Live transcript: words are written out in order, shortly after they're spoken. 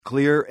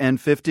Clear and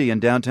 50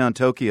 in downtown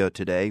Tokyo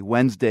today,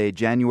 Wednesday,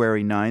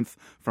 January 9th,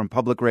 from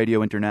Public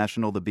Radio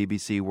International, the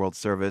BBC World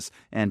Service,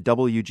 and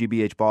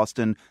WGBH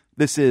Boston.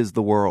 This is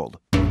The World.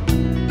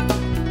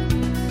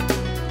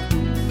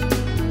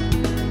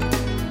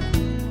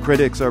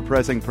 Critics are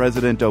pressing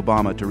President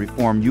Obama to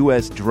reform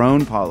U.S.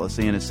 drone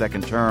policy in his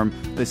second term.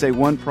 They say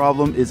one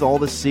problem is all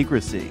the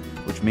secrecy,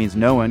 which means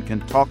no one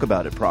can talk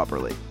about it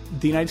properly.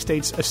 The United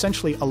States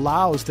essentially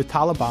allows the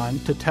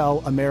Taliban to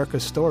tell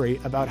America's story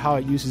about how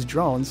it uses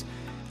drones,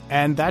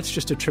 and that's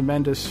just a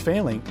tremendous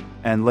failing.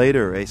 And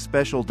later, a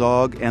special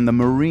dog and the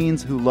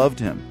Marines who loved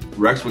him.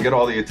 Rex will get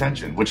all the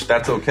attention, which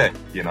that's okay,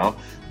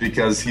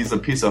 because he's a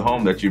piece of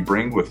home that you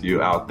bring with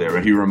you out there,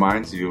 and he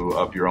reminds you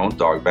of your own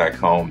dog back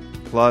home.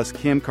 Plus,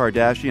 Kim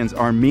Kardashian's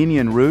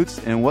Armenian roots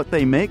and what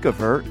they make of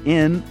her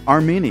in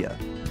Armenia.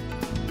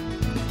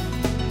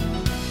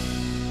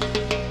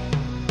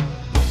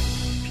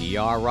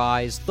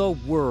 PRI's The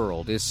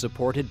World is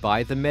supported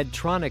by the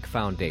Medtronic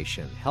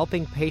Foundation,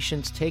 helping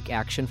patients take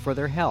action for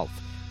their health,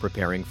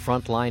 preparing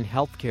frontline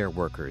healthcare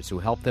workers who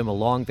help them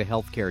along the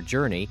healthcare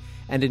journey,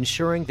 and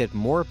ensuring that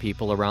more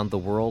people around the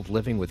world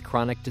living with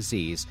chronic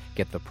disease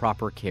get the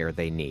proper care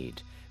they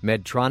need.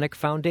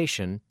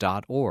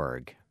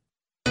 MedtronicFoundation.org.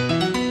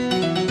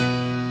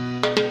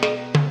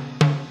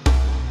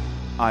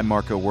 I'm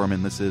Marco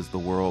Werman. This is The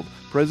World.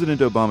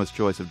 President Obama's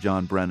choice of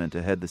John Brennan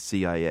to head the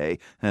CIA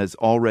has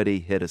already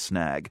hit a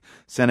snag.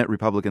 Senate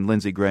Republican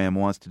Lindsey Graham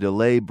wants to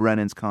delay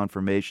Brennan's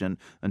confirmation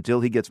until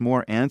he gets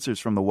more answers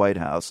from the White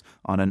House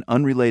on an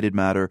unrelated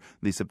matter,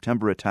 the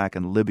September attack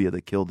in Libya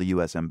that killed the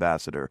U.S.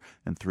 ambassador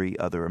and 3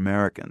 other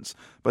Americans.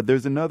 But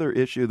there's another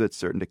issue that's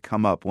certain to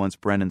come up once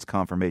Brennan's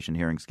confirmation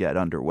hearings get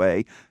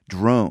underway: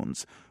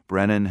 drones.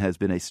 Brennan has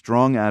been a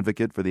strong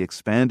advocate for the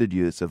expanded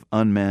use of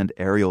unmanned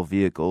aerial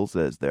vehicles,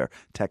 as they're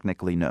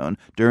technically known,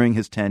 during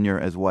his tenure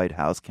as White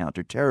House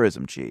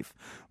counterterrorism chief.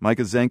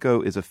 Micah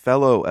Zenko is a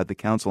fellow at the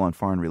Council on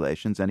Foreign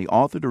Relations, and he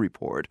authored a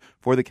report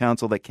for the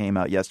council that came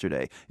out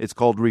yesterday. It's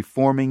called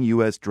Reforming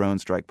U.S. Drone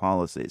Strike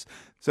Policies.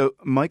 So,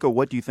 Micah,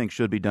 what do you think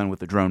should be done with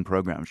the drone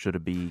program? Should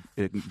it be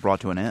brought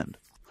to an end?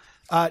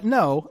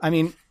 No. I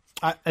mean,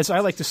 as I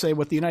like to say,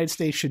 what the United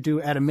States should do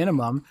at a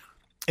minimum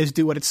is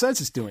do what it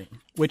says it's doing,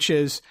 which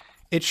is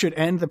it should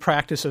end the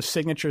practice of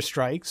signature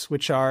strikes,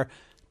 which are,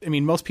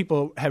 most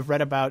people have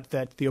read about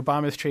that the Obama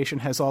administration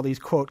has all these,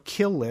 quote,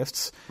 kill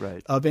lists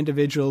of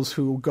individuals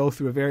who go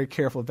through a very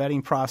careful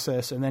vetting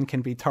process and then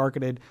can be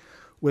targeted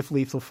with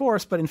lethal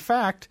force. But in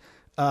fact,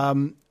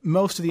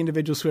 most of the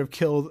individuals who have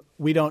killed,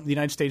 the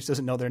United States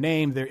doesn't know their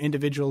name. They're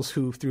individuals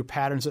who, through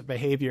patterns of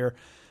behavior,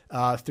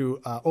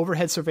 through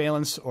overhead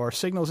surveillance or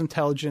signals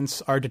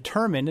intelligence, are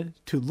determined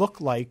to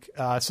look like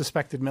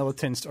suspected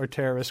militants or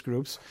terrorist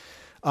groups.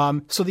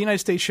 So the United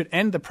States should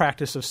end the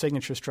practice of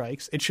signature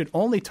strikes. It should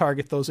only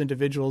target those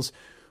individuals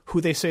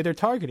who they say they're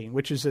targeting,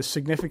 which is a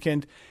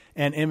significant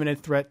and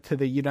imminent threat to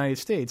the United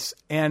States.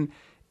 And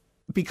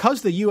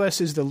because the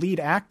U.S. is the lead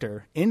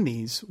actor in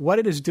these, what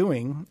it is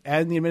doing,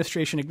 and the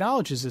administration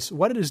acknowledges this,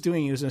 what it is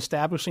doing is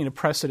establishing a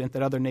precedent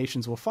that other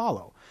nations will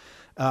follow.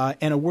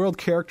 And a world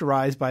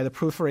characterized by the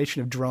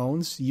proliferation of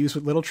drones used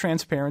with little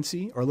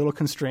transparency or little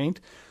constraint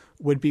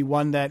would be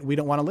one that we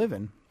don't want to live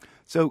in.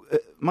 So,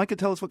 Micah,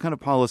 tell us what kind of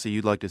policy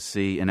you'd like to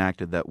see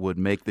enacted that would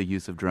make the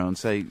use of drones,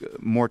 say,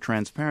 more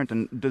transparent.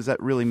 And does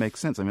that really make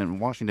sense?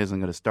 Washington isn't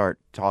going to start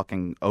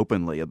talking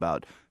openly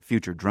about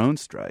future drone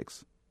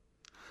strikes.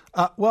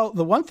 Well,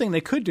 the one thing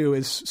they could do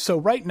is, so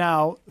right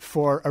now,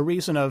 for a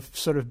reason of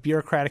sort of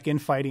bureaucratic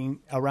infighting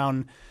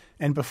around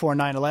and before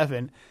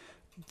 9/11,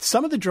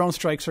 some of the drone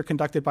strikes are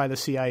conducted by the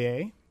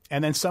CIA,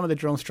 and then some of the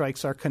drone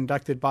strikes are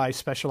conducted by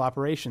Special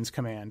Operations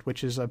Command,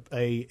 which is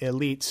a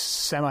elite,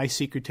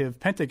 semi-secretive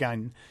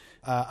Pentagon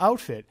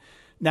outfit.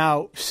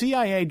 Now,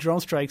 CIA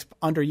drone strikes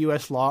under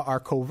U.S. law are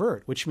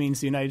covert, which means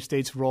the United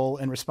States' role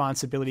and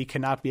responsibility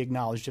cannot be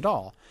acknowledged at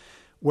all,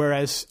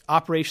 whereas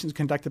operations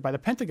conducted by the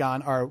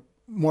Pentagon are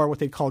more what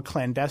they call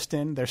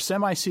clandestine. They're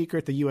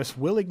semi-secret. The U.S.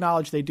 will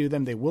acknowledge they do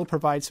them. They will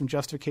provide some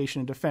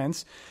justification and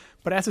defense.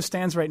 But as it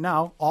stands right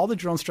now, all the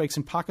drone strikes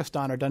in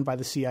Pakistan are done by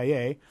the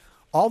CIA.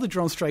 All the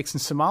drone strikes in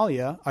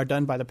Somalia are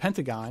done by the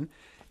Pentagon.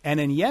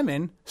 And in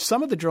Yemen,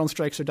 some of the drone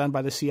strikes are done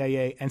by the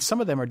CIA, and some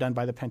of them are done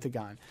by the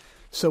Pentagon.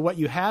 So what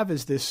you have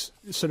is this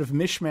sort of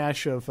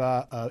mishmash of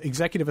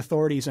executive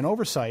authorities and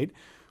oversight,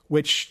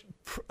 which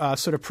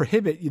sort of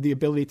prohibit the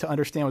ability to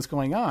understand what's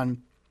going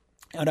on.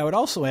 And I would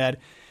also add,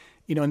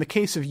 in the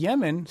case of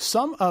Yemen,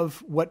 some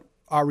of what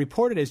are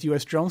reported as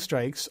U.S. drone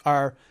strikes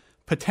are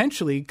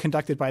potentially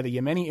conducted by the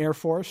Yemeni Air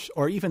Force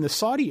or even the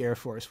Saudi Air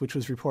Force, which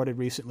was reported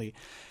recently.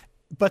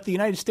 But the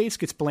United States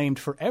gets blamed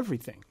for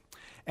everything.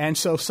 And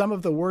so some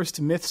of the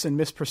worst myths and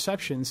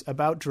misperceptions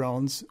about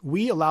drones,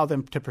 we allow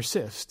them to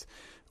persist.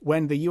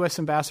 When the U.S.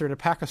 ambassador to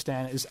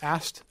Pakistan is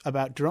asked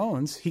about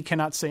drones, he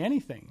cannot say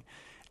anything.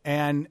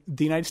 And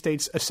the United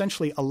States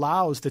essentially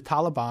allows the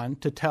Taliban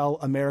to tell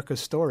America's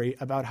story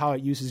about how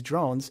it uses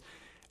drones,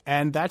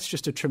 and that's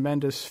just a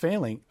tremendous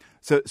failing.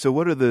 So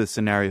what are the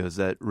scenarios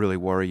that really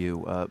worry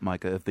you,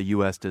 Micah, if the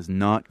U.S. does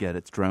not get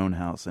its drone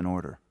house in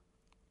order?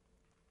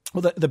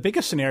 Well, the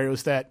biggest scenario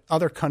is that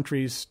other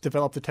countries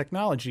develop the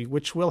technology,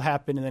 which will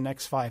happen in the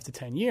next 5 to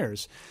 10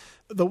 years.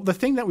 The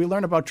thing that we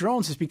learn about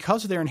drones is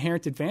because of their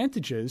inherent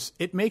advantages,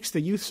 it makes the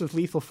use of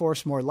lethal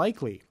force more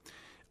likely.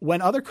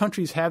 When other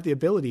countries have the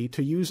ability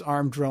to use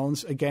armed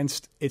drones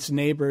against its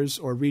neighbors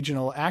or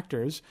regional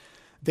actors,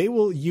 they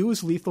will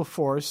use lethal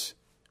force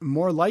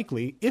more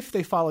likely if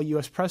they follow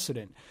U.S.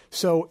 precedent.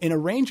 So in a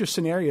range of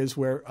scenarios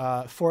where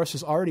force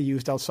is already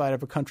used outside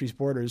of a country's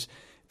borders,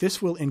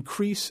 this will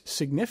increase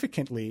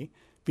significantly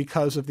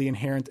because of the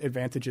inherent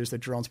advantages that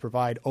drones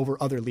provide over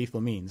other lethal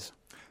means.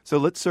 So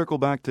let's circle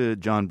back to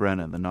John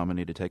Brennan, the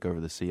nominee to take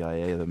over the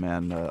CIA, the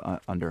man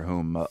under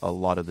whom a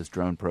lot of this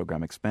drone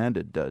program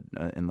expanded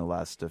in the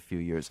last few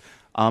years.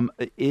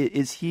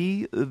 Is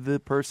he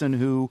the person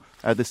who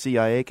the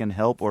CIA can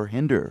help or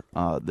hinder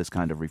this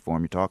kind of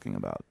reform you're talking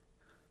about?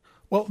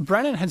 Well,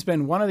 Brennan has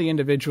been one of the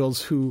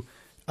individuals who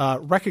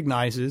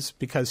recognizes,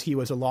 because he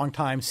was a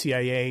longtime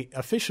CIA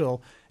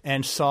official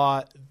and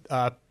saw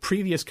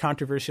previous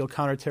controversial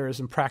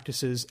counterterrorism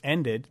practices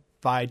ended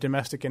by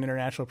domestic and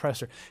international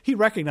pressure. He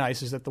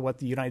recognizes that what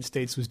the United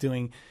States was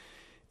doing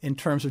in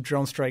terms of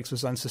drone strikes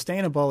was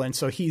unsustainable, and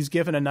so he's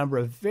given a number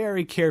of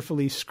very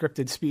carefully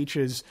scripted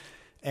speeches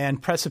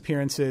and press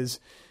appearances.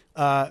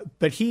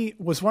 But he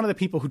was one of the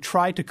people who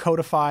tried to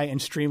codify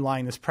and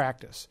streamline this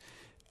practice.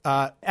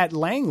 At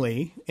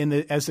Langley,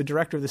 as the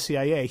director of the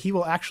CIA, he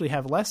will actually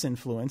have less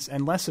influence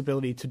and less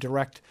ability to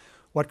direct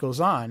what goes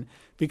on,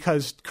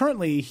 because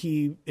currently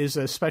he is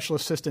a special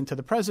assistant to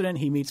the president.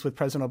 He meets with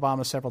President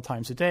Obama several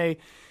times a day.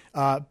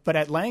 But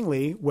at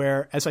Langley,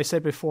 where, as I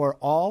said before,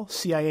 all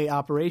CIA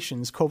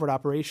operations, covert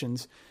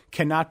operations,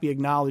 cannot be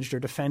acknowledged or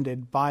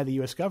defended by the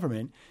U.S.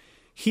 government,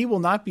 he will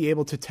not be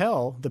able to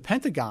tell the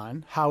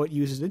Pentagon how it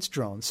uses its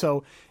drones.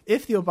 So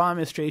if the Obama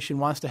administration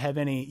wants to have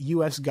any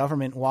U.S.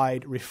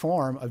 government-wide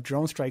reform of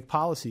drone strike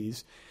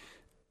policies,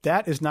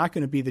 that is not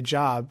going to be the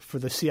job for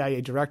the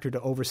CIA director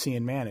to oversee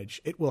and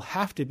manage. It will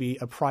have to be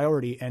a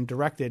priority and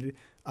directed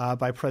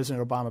by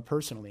President Obama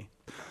personally.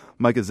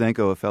 Micah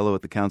Zenko, a fellow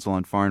at the Council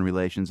on Foreign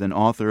Relations and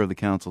author of the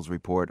Council's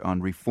report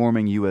on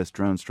reforming U.S.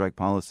 drone strike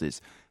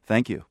policies.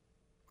 Thank you.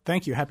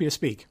 Thank you. Happy to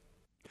speak.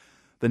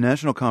 The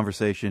national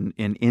conversation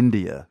in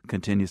India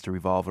continues to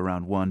revolve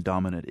around one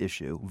dominant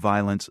issue: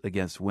 violence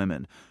against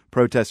women.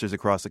 Protesters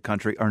across the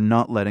country are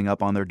not letting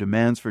up on their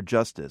demands for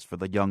justice for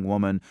the young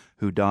woman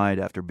who died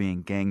after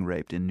being gang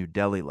raped in New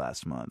Delhi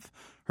last month.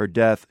 Her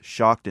death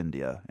shocked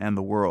India and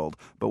the world,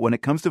 but when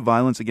it comes to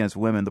violence against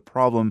women, the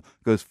problem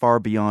goes far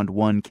beyond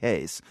one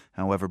case,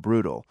 however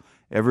brutal.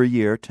 Every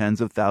year,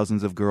 tens of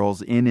thousands of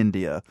girls in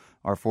India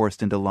are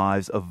forced into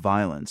lives of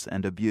violence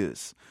and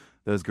abuse.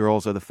 Those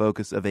girls are the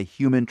focus of a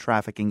human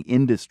trafficking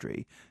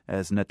industry,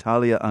 as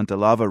Natalia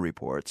Antalava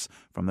reports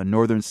from the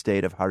northern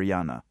state of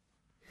Haryana.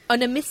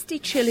 On a misty,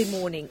 chilly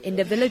morning in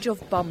the village of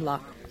Bamla,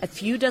 a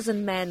few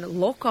dozen men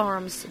lock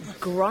arms,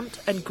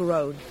 grunt and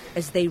groan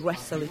as they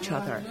wrestle each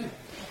other.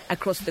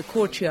 Across the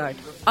courtyard,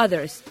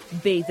 others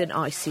bathe in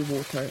icy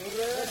water.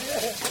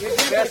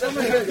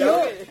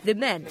 The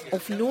men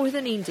of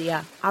northern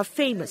India are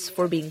famous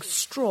for being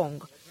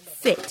strong,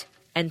 fit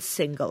and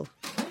single.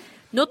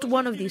 Not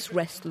one of these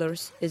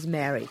wrestlers is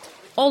married.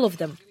 All of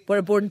them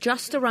were born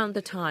just around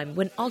the time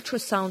when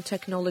ultrasound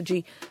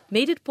technology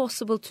made it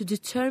possible to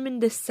determine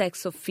the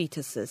sex of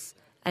fetuses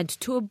and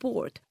to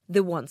abort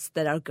the ones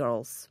that are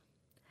girls.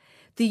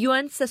 The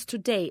UN says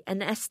today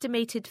an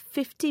estimated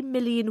 50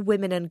 million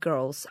women and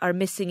girls are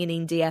missing in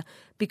India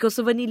because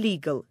of an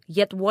illegal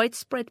yet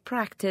widespread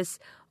practice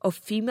of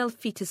female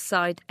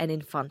feticide and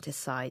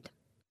infanticide.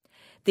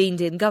 The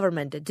Indian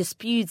government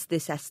disputes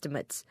these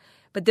estimates,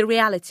 but the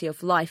reality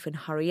of life in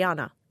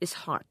Haryana is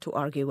hard to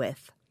argue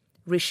with.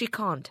 Rishi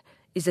Kant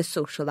is a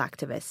social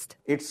activist.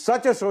 It's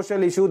such a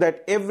social issue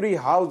that every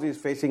house is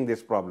facing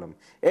this problem.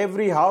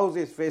 Every house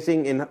is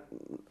facing in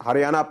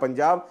Haryana,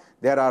 Punjab.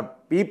 There are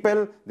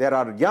people, there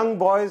are young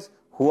boys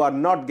who are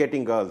not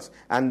getting girls.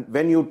 And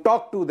when you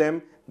talk to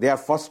them, they are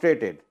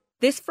frustrated.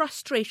 This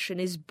frustration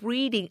is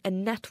breeding a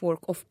network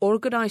of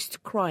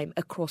organized crime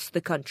across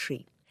the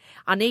country.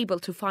 Unable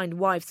to find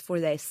wives for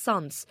their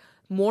sons,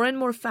 more and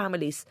more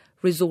families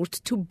resort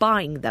to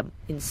buying them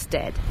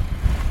instead.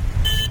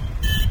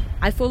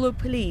 I follow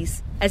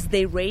police as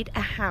they raid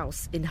a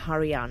house in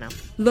Haryana,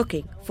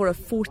 looking for a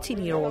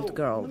 14-year-old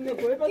girl.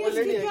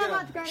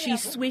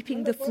 She's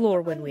sweeping the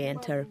floor when we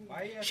enter.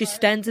 She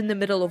stands in the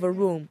middle of a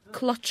room,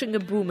 clutching a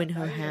broom in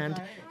her hand,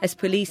 as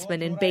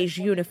policemen in beige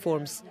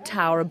uniforms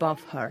tower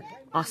above her,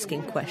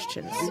 asking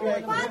questions.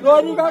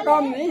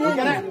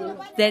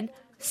 Then,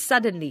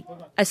 suddenly,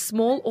 a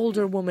small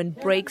older woman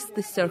breaks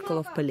the circle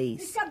of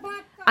police.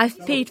 "I've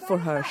paid for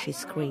her," she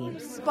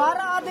screams. She's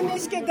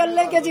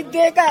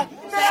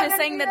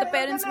saying that the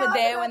parents were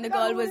there when the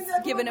girl was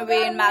given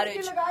away in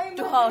marriage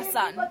to her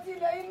son,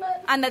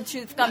 and that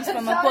she comes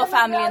from a poor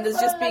family and is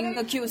just being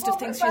accused of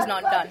things she's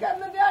not done.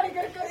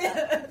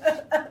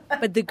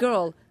 But the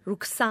girl,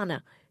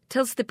 Ruxana,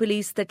 tells the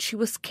police that she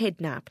was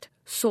kidnapped,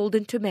 sold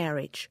into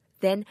marriage.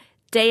 Then,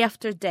 day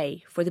after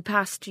day, for the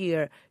past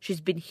year,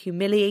 she's been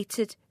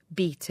humiliated,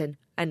 beaten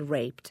and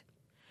raped.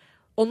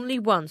 Only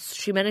once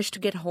she managed to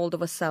get hold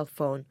of a cell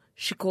phone.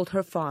 She called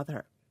her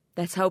father.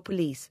 That's how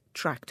police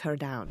tracked her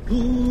down.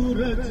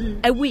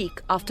 A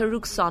week after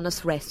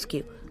Rukhsana's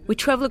rescue, we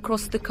travel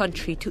across the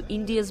country to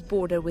India's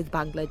border with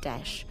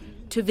Bangladesh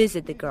to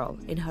visit the girl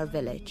in her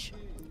village.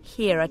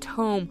 Here at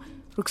home,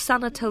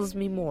 Rukhsana tells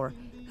me more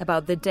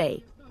about the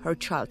day her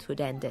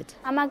childhood ended.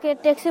 I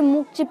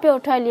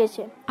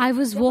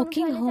was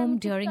walking home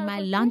during my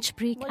lunch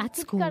break at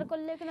school.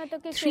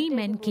 3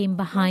 men came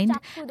behind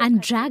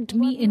and dragged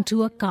me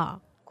into a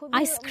car.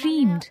 I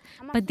screamed,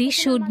 but they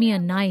showed me a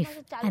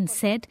knife and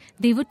said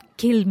they would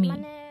kill me.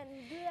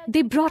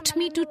 They brought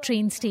me to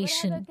train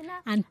station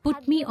and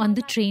put me on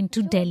the train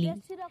to Delhi.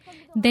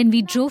 Then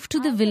we drove to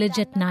the village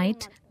at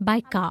night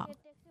by car.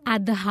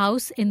 At the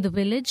house in the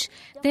village,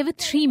 there were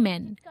 3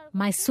 men,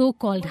 my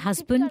so-called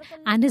husband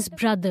and his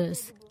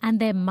brothers and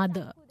their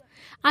mother.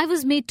 I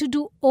was made to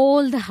do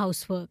all the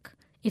housework.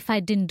 If I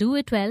didn't do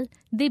it well,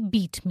 they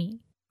beat me.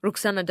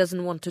 Rukhsana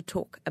doesn't want to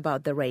talk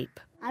about the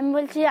rape.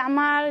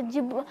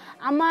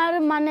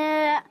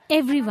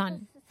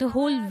 Everyone, the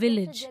whole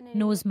village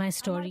knows my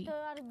story.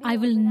 I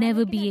will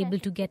never be able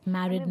to get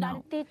married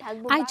now.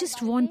 I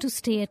just want to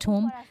stay at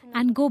home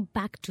and go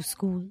back to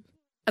school.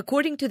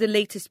 According to the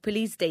latest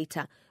police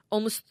data,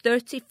 almost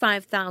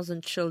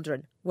 35,000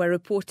 children were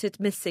reported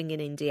missing in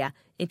India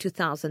in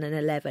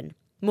 2011,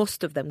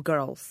 most of them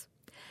girls.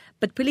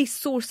 But police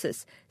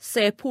sources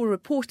say a poor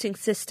reporting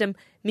system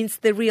means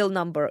the real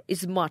number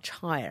is much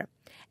higher,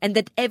 and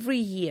that every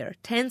year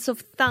tens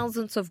of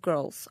thousands of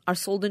girls are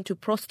sold into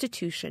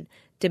prostitution,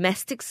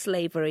 domestic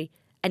slavery,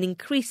 and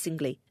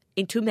increasingly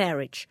into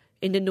marriage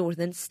in the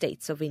northern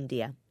states of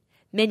India.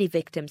 Many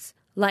victims,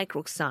 like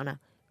Rukhsana,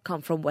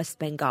 come from West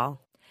Bengal.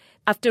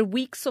 After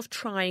weeks of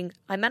trying,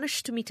 I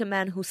managed to meet a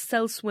man who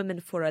sells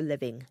women for a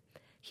living.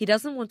 He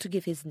doesn't want to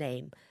give his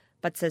name,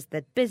 but says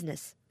that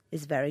business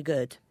is very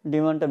good.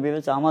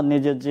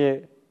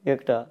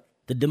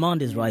 The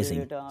demand is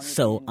rising,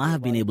 so I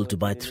have been able to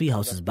buy 3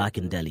 houses back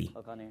in Delhi.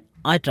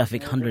 I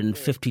traffic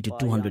 150 to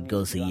 200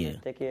 girls a year.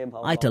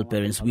 I tell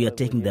parents we are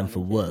taking them for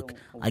work.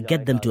 I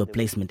get them to a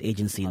placement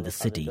agency in the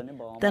city.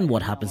 Then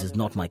what happens is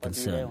not my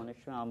concern.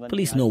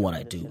 Police know what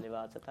I do.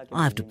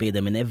 I have to pay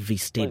them in every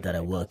state that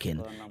I work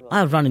in. I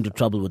have run into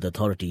trouble with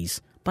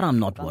authorities, but I'm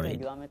not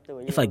worried.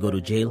 If I go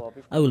to jail,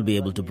 I will be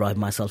able to bribe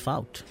myself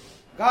out.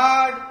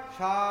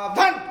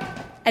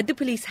 At the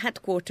police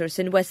headquarters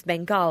in West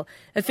Bengal,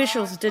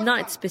 officials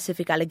denied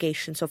specific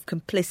allegations of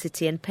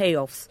complicity and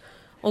payoffs,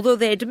 although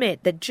they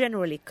admit that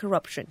generally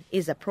corruption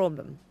is a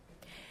problem.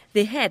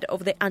 The head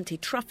of the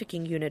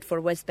anti-trafficking unit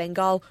for West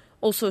Bengal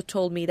also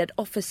told me that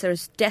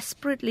officers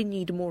desperately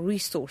need more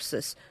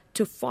resources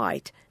to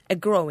fight a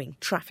growing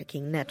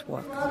trafficking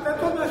network.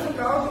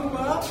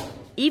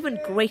 Even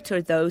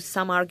greater, though,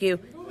 some argue,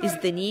 is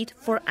the need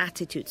for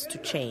attitudes to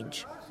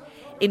change.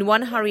 In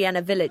one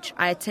Haryana village,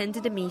 I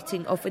attended a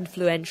meeting of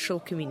influential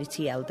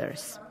community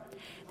elders.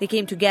 They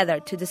came together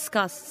to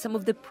discuss some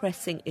of the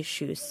pressing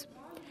issues.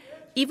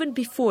 Even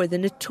before the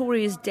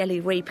notorious Delhi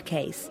rape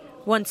case,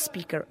 one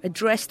speaker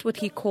addressed what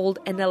he called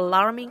an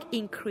alarming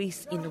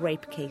increase in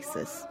rape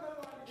cases.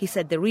 He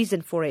said the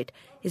reason for it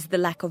is the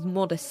lack of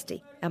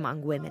modesty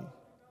among women.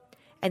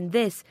 And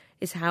this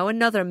is how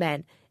another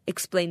man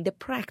explained the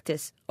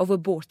practice of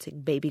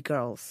aborting baby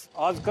girls.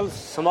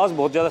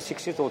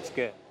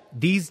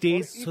 These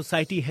days,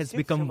 society has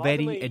become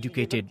very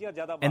educated,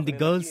 and the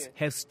girls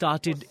have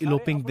started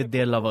eloping with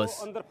their lovers.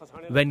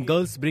 When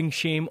girls bring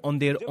shame on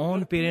their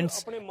own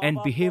parents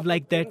and behave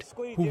like that,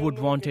 who would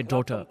want a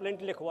daughter?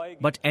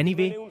 But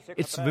anyway,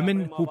 it's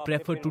women who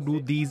prefer to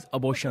do these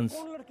abortions.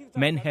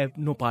 Men have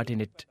no part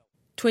in it.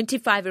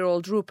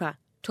 25-year-old Rupa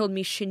told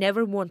me she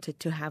never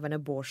wanted to have an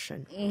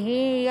abortion.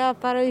 She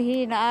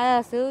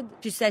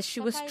says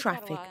she was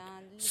trafficked,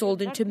 sold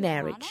into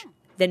marriage,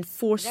 then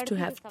forced to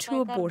have 2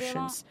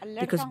 abortions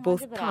because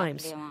both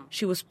times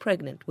she was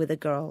pregnant with a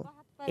girl.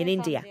 In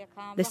India,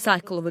 the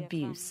cycle of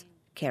abuse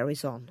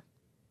carries on.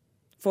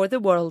 For The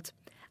World,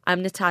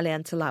 I'm Natalia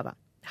Antalava,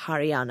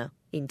 Haryana,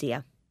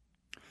 India.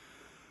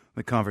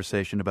 The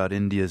conversation about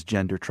India's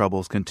gender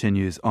troubles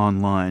continues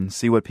online.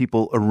 See what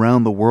people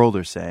around the world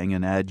are saying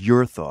and add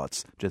your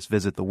thoughts. Just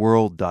visit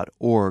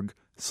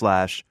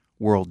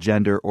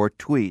theworld.org/worldgender or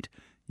tweet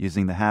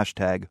using the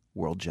hashtag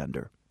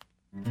worldgender.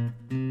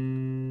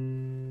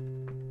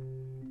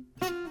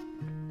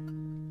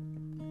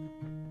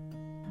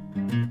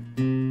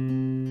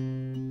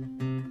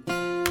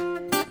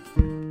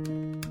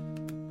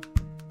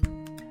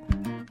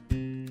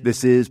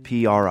 This is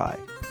PRI.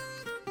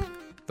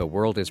 The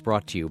World is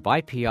brought to you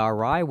by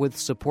PRI with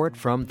support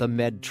from the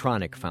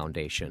Medtronic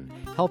Foundation,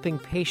 helping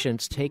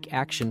patients take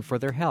action for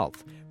their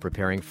health,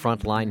 preparing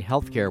frontline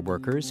healthcare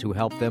workers who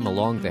help them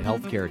along the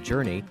healthcare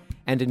journey,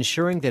 and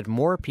ensuring that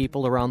more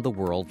people around the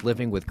world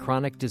living with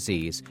chronic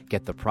disease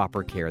get the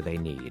proper care they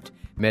need.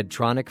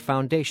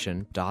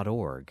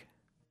 MedtronicFoundation.org.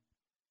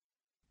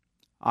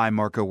 I'm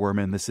Marco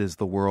Werman. This is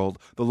The World.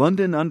 The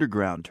London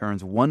Underground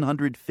turns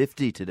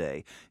 150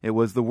 today. It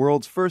was the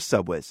world's first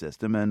subway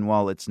system, and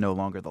while it's no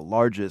longer the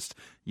largest,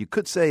 you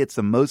could say it's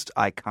the most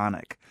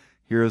iconic.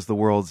 Here is the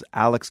world's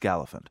Alex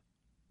Gallafent.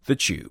 The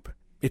Tube.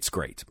 It's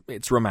great.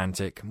 It's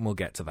romantic. We'll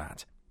get to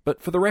that.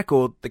 But for the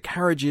record, the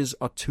carriages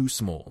are too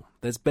small.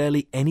 There's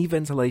barely any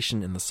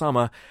ventilation in the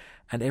summer,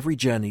 and every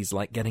journey's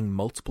like getting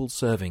multiple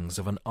servings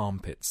of an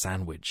armpit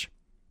sandwich.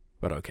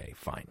 But okay,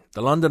 fine.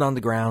 The London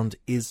Underground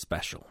is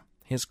special.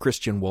 Here's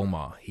Christian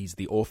Wolmar. He's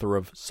the author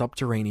of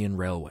Subterranean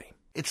Railway.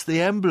 It's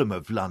the emblem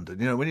of London.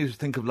 You know, when you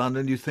think of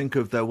London, you think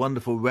of the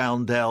wonderful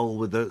roundel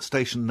with the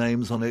station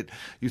names on it.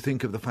 You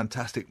think of the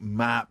fantastic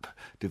map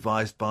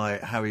devised by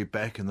Harry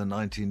Beck in the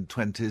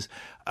 1920s.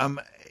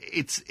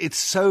 It's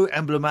so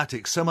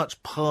emblematic, so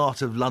much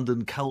part of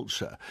London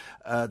culture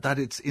that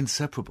it's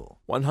inseparable.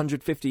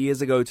 150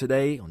 years ago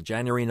today, on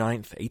January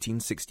 9th,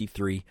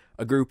 1863,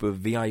 a group of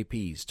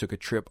VIPs took a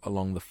trip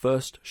along the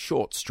first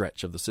short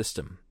stretch of the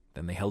system.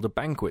 Then they held a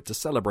banquet to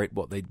celebrate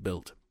what they'd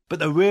built. But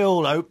the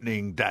real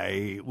opening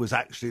day was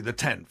actually the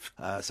 10th,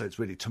 so it's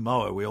really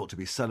tomorrow we ought to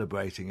be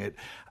celebrating it.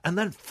 And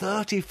then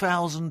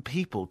 30,000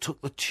 people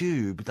took the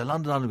tube, the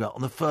London Underground,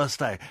 on the first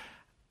day.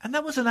 And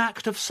that was an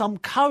act of some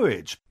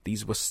courage.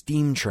 These were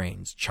steam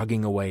trains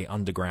chugging away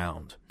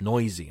underground,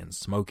 noisy and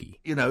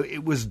smoky. You know,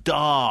 it was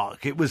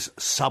dark, it was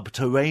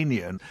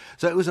subterranean.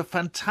 So it was a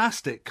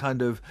fantastic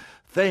kind of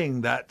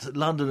thing that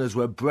Londoners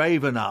were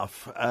brave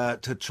enough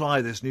to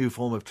try this new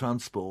form of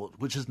transport,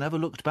 which has never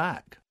looked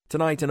back.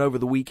 Tonight and over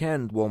the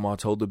weekend, Wolmar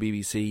told the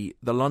BBC,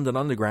 the London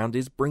Underground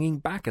is bringing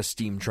back a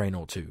steam train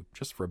or two,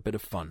 just for a bit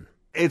of fun.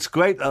 It's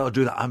great that they'll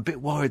do that. I'm a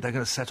bit worried they're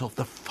going to set off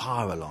the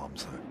fire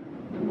alarms, though.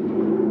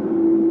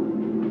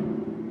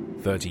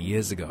 30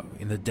 years ago,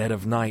 in the dead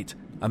of night,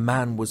 a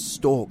man was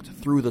stalked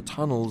through the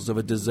tunnels of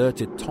a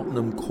deserted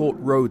Tottenham Court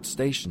Road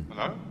station.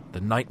 Hello?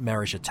 The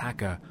nightmarish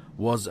attacker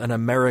was an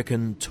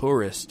American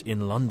tourist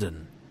in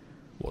London.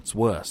 What's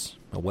worse,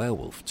 a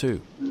werewolf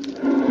too.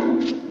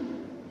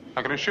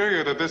 I can assure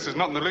you that this is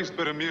not in the least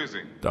bit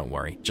amusing. Don't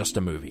worry, just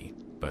a movie.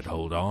 But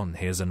hold on,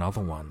 here's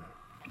another one.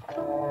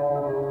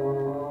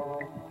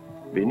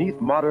 Beneath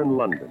modern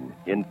London,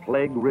 in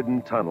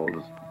plague-ridden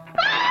tunnels,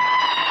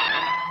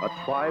 a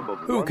tribe of...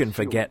 Who can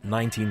forget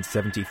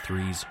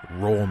 1973's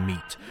Raw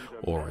Meat,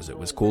 or as it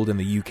was called in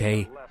the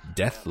UK,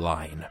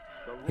 Deathline?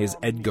 Here's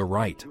Edgar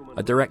Wright,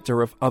 a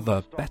director of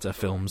other, better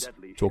films,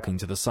 talking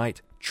to the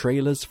site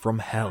Trailers from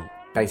Hell.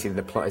 Basically,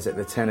 the plot is at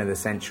the turn of the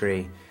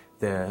century,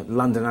 the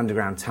London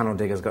Underground tunnel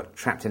diggers got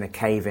trapped in a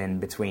cave-in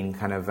between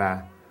kind of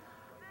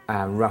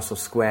Russell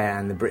Square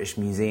and the British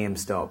Museum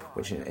stop,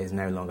 which is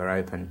no longer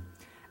open.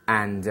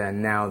 And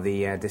now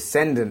the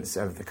descendants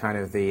of the kind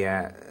of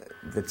the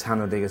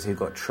tunnel diggers who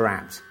got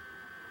trapped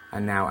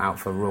are now out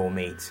for raw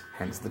meat,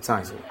 hence the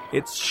title.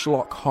 It's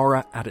schlock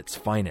horror at its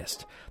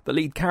finest. The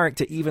lead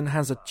character even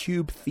has a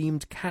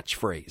tube-themed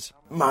catchphrase.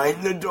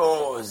 Mind the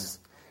doors!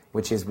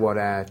 Which is what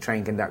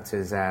train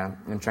conductors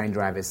and train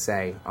drivers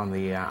say on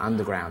the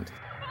Underground.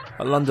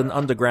 A London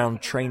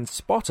Underground train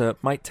spotter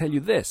might tell you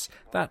this,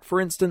 that, for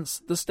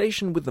instance, the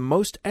station with the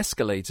most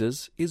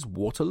escalators is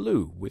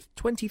Waterloo, with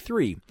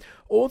 23,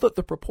 or that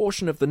the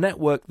proportion of the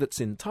network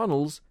that's in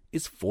tunnels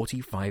is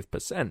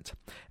 45%,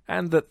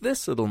 and that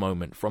this little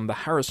moment from the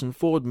Harrison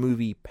Ford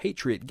movie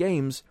Patriot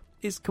Games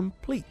is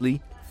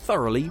completely,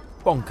 thoroughly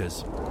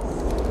bonkers.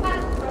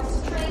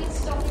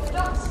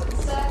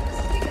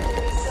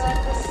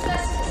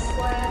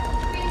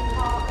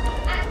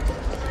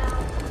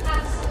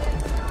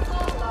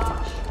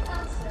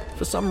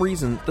 For some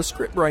reason, the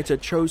scriptwriter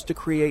chose to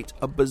create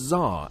a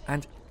bizarre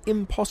and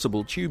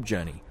impossible tube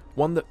journey,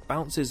 one that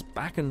bounces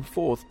back and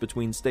forth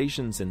between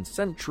stations in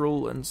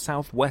central and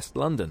southwest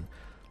London,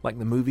 like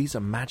the movies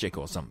are magic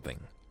or something.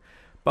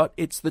 But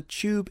it's the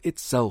tube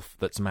itself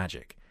that's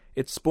magic.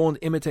 It's spawned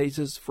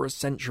imitators for a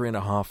century and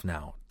a half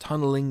now,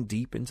 tunneling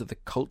deep into the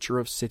culture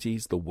of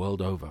cities the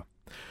world over.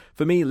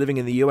 For me, living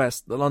in the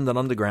US, the London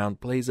Underground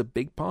plays a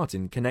big part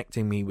in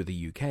connecting me with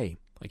the UK.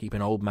 I keep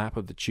an old map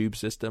of the tube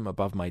system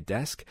above my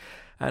desk,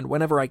 and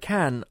whenever I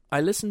can,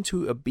 I listen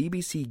to a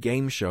BBC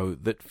game show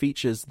that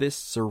features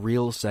this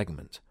surreal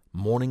segment,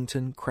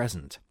 Mornington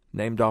Crescent,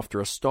 named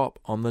after a stop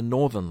on the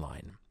Northern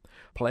Line.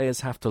 Players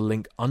have to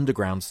link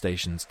underground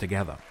stations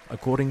together,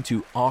 according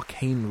to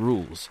arcane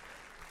rules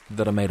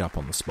that are made up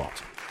on the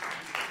spot.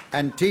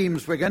 And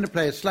teams, we're going to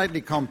play a slightly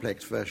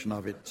complex version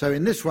of it. So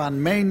in this one,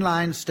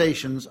 mainline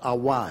stations are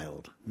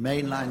wild.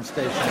 Mainline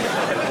stations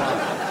are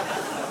wild.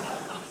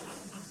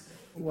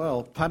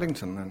 Well,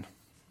 Paddington, then.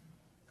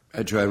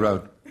 Edgware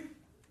Road.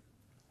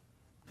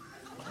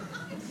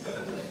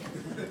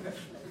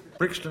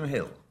 Brixton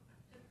Hill.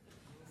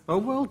 Oh,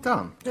 well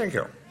done. Thank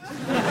you.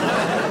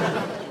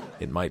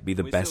 It might be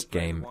the best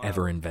game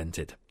ever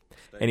invented.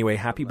 Anyway,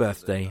 happy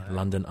birthday,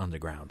 London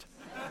Underground.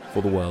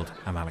 For the World,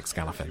 I'm Alex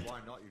Gallafent.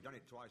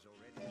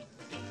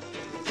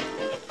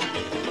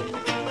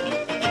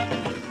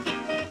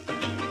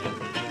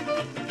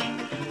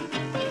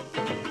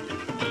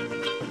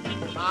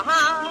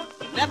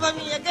 Never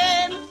me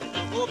again.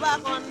 go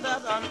back on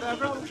that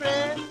underground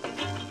train.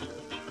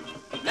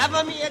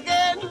 Never me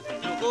again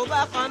to go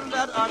back on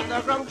that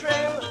underground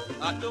train.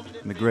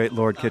 The great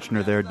Lord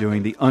Kitchener there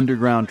doing the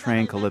underground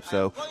train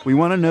calypso. We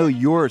want to know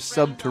your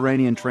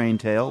subterranean train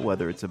tale,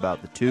 whether it's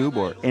about the tube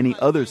or any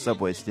other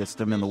subway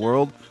system in the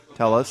world.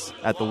 Tell us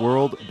at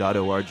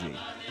theworld.org.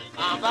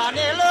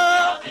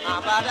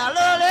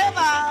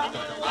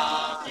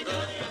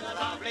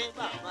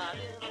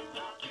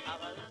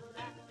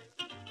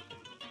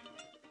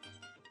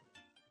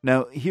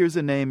 Now, here's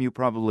a name you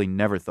probably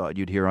never thought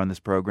you'd hear on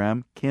this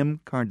program, Kim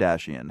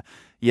Kardashian.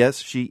 Yes,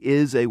 she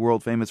is a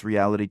world-famous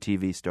reality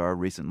TV star,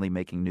 recently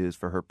making news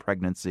for her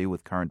pregnancy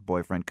with current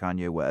boyfriend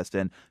Kanye West.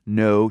 And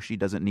no, she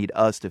doesn't need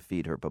us to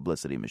feed her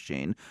publicity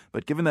machine.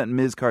 But given that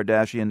Ms.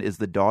 Kardashian is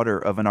the daughter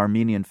of an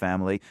Armenian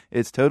family,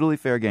 it's totally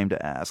fair game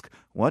to ask,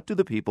 what do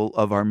the people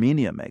of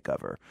Armenia make of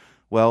her?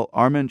 Well,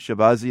 Armin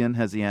Shabazian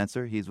has the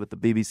answer. He's with the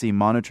BBC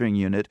monitoring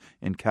unit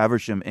in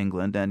Caversham,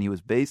 England, and he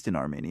was based in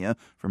Armenia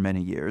for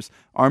many years.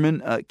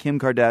 Armin, Kim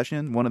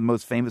Kardashian, one of the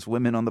most famous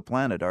women on the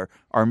planet. Are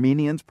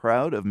Armenians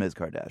proud of Ms.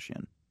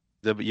 Kardashian?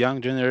 The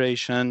young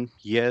generation,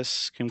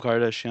 yes, Kim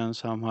Kardashian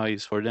somehow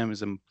is for them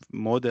is a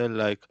model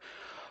like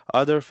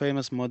other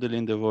famous model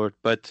in the world.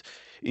 But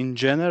in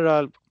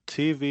general,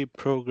 TV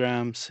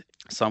programs,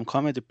 some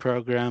comedy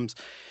programs,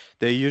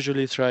 they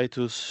usually try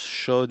to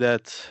show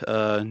that,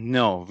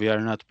 no, we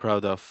are not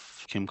proud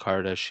of Kim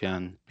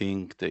Kardashian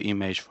being the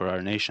image for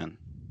our nation.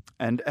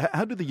 And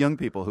how do the young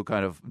people who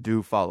kind of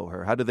do follow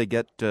her, how do they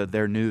get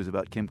their news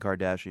about Kim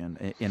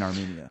Kardashian in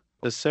Armenia?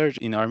 The search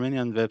in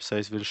Armenian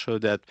websites will show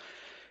that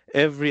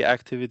every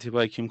activity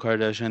by Kim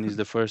Kardashian is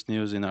the first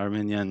news in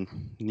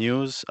Armenian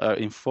news.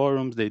 In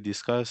forums, they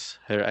discuss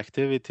her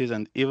activities,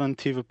 and even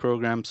TV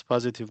programs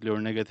positively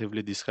or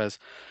negatively discuss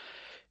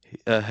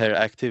her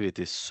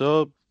activities.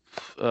 So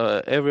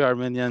every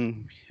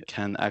Armenian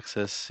can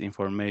access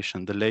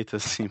information, the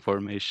latest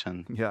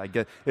information. Yeah, I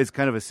guess it's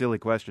kind of a silly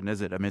question,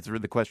 is it? I mean,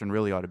 the question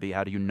really ought to be,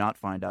 how do you not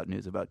find out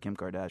news about Kim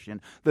Kardashian?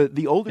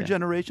 The older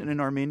generation in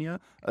Armenia,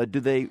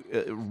 do they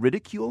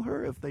ridicule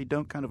her if they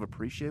don't kind of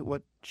appreciate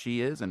what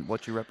she is and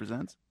what she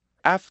represents?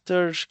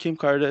 After Kim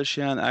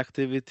Kardashian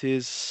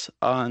activities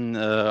on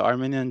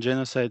Armenian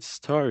genocide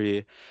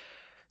story,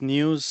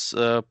 news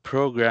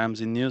programs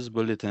in news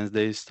bulletins,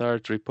 they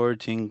start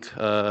reporting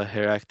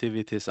her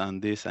activities on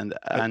this. And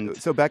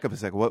so back up a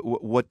second.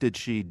 What did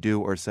she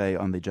do or say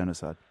on the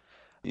genocide?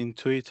 In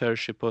Twitter,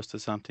 she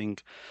posted something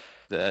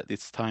that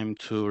it's time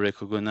to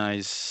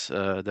recognize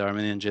the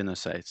Armenian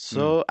genocide.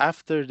 So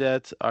after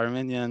that,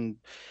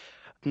 Armenian,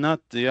 not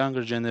the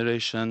younger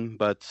generation,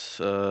 but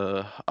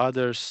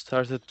others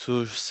started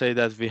to say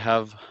that we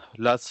have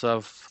lots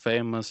of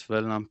famous,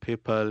 well-known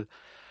people,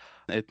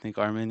 ethnic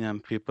Armenian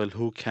people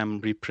who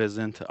can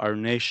represent our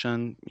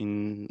nation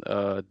in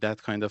that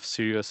kind of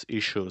serious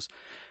issues.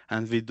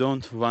 And we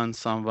don't want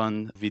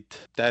someone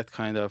with that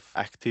kind of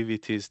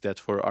activities that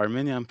for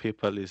Armenian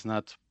people is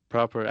not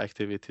proper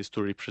activities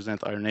to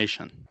represent our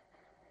nation.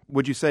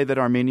 Would you say that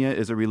Armenia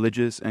is a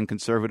religious and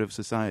conservative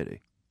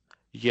society?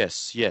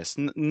 Yes.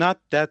 Not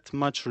that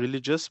much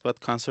religious, but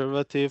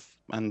conservative,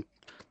 and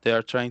they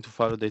are trying to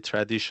follow their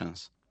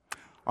traditions.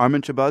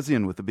 Armin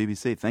Shabazian with the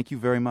BBC. Thank you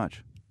very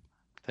much.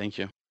 Thank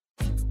you.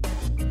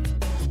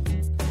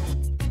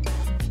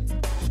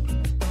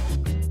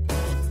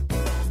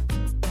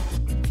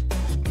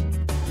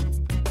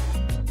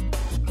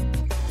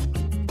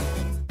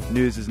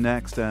 News is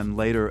next, and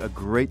later a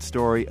great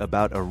story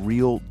about a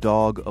real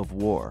dog of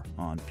war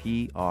on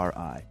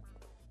PRI.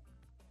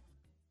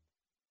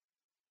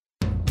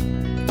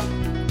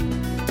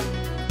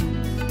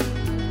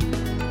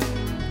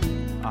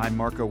 I'm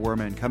Marco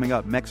Werman. Coming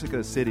up,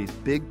 Mexico City's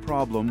big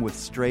problem with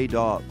stray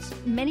dogs.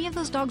 Many of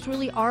those dogs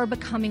really are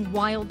becoming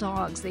wild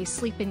dogs. They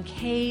sleep in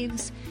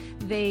caves,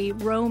 they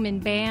roam in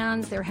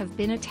bands, there have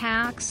been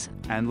attacks.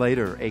 And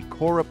later, a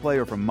kora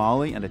player from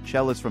Mali and a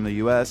cellist from the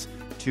U.S.,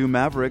 two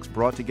mavericks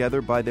brought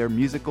together by their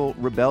musical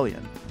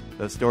rebellion.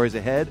 Those stories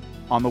ahead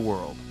on The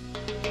World.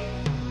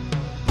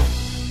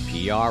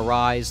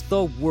 PRI's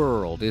The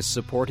World is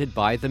supported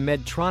by the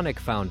Medtronic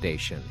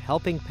Foundation,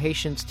 helping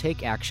patients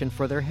take action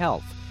for their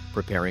health,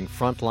 preparing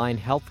frontline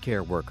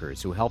healthcare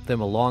workers who help them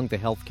along the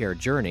healthcare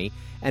journey,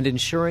 and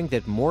ensuring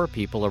that more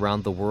people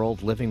around the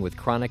world living with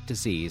chronic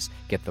disease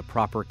get the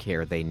proper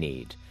care they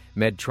need.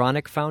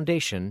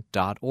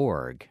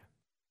 MedtronicFoundation.org.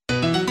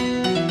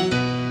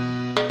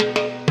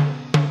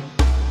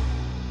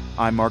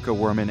 I'm Marco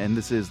Werman, and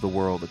this is The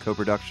World, a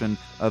co-production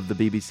of the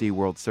BBC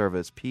World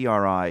Service,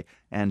 PRI,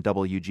 and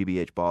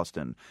WGBH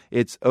Boston.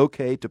 It's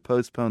okay to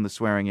postpone the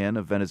swearing-in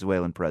of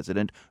Venezuelan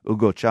President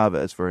Hugo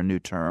Chavez for a new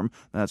term.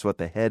 That's what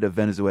the head of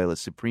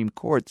Venezuela's Supreme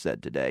Court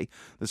said today.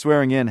 The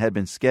swearing-in had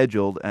been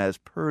scheduled as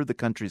per the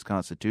country's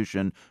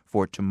constitution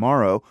for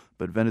tomorrow,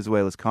 but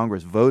Venezuela's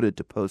Congress voted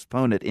to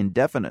postpone it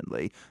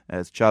indefinitely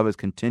as Chavez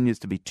continues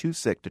to be too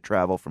sick to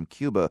travel from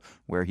Cuba,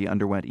 where he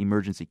underwent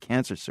emergency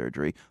cancer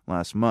surgery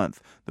last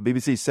month. The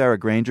BBC's Sarah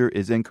Granger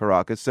is in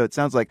Caracas, so it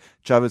sounds like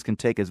Chavez can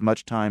take as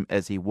much time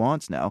as he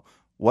wants now.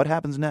 What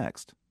happens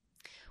next?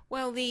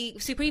 Well, the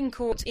Supreme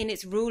Court in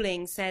its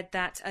ruling said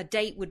that a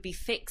date would be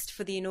fixed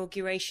for the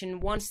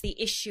inauguration once the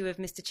issue of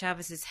Mr.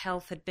 Chavez's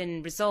health had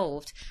been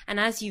resolved. And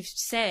as you've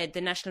said,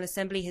 the National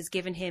Assembly has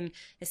given him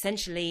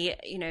essentially,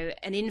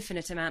 an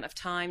infinite amount of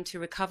time to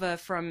recover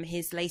from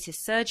his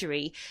latest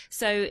surgery.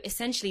 So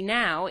essentially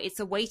now it's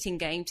a waiting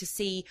game to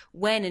see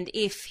when and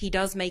if he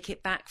does make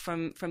it back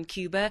from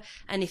Cuba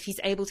and if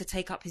he's able to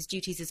take up his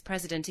duties as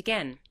president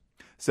again.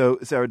 So,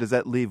 Sarah, does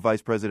that leave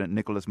Vice President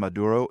Nicolas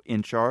Maduro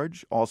in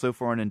charge also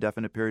for an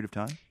indefinite period of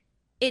time?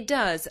 It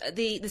does.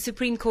 The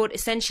Supreme Court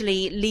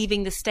essentially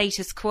leaving the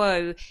status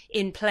quo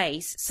in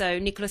place. So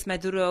Nicolas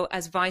Maduro,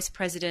 as vice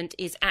president,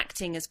 is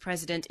acting as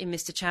president in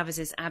Mr.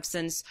 Chavez's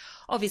absence.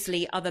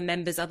 Obviously, other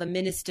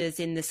ministers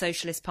in the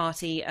Socialist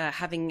Party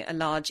having a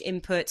large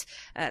input.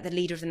 The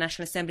leader of the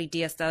National Assembly,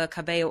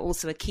 Díaz-Cabello,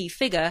 also a key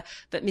figure.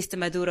 But Mr.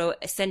 Maduro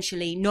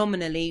essentially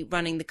nominally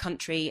running the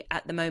country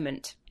at the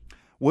moment.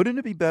 Wouldn't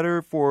it be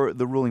better for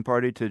the ruling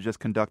party to just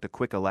conduct a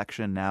quick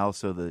election now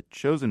so the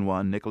chosen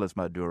one, Nicolas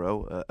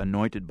Maduro,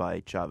 anointed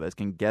by Chavez,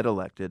 can get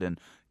elected and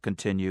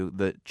continue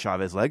the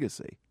Chavez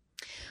legacy?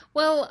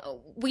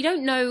 Well, we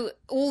don't know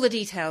all the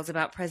details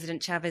about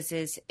President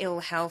Chavez's ill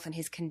health and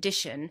his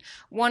condition.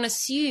 One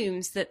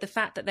assumes that the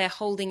fact that they're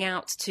holding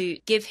out to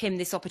give him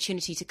this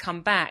opportunity to come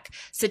back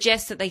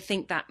suggests that they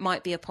think that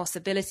might be a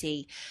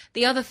possibility.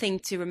 The other thing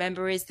to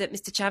remember is that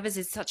Mr. Chavez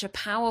is such a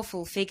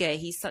powerful figure.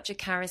 He's such a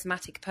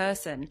charismatic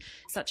person,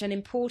 such an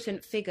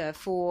important figure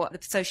for the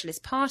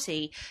Socialist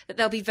Party that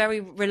they'll be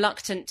very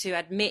reluctant to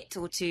admit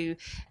or to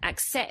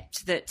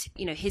accept that,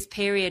 his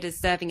period as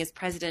serving as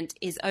president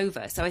is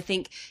over. So I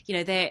think,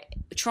 they're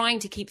trying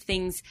to keep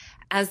things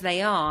as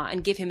they are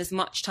and give him as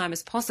much time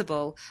as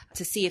possible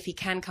to see if he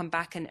can come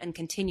back and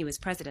continue as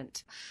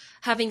president.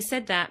 Having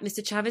said that,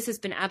 Mr. Chavez has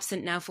been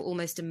absent now for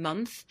almost a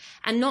month,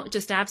 and not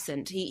just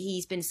absent,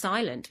 he's been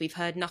silent. We've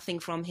heard nothing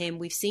from him.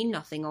 We've seen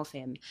nothing of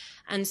him.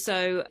 And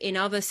so in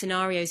other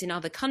scenarios, in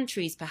other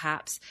countries,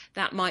 perhaps,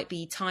 that might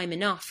be time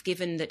enough,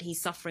 given that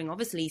he's suffering,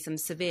 obviously, some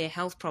severe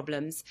health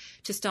problems,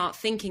 to start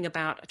thinking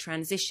about a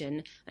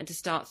transition and to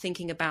start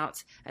thinking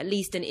about at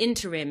least an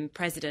interim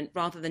president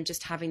rather than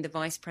just having the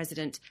vice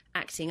president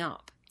acting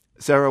up.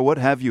 Sarah, what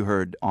have you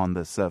heard on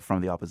this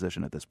from the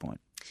opposition at this point?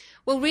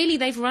 Well, really,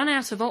 they've run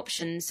out of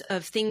options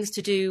of things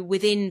to do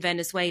within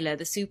Venezuela.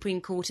 The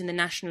Supreme Court and the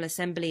National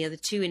Assembly are the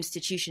two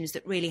institutions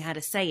that really had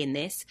a say in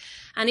this.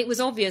 And it was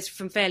obvious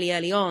from fairly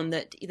early on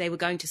that they were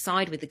going to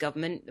side with the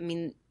government. I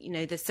mean,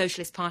 the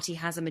Socialist Party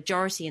has a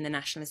majority in the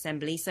National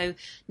Assembly, so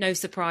no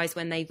surprise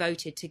when they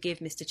voted to give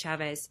Mr.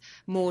 Chavez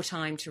more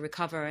time to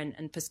recover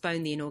and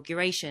postpone the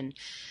inauguration.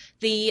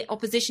 The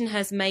opposition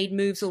has made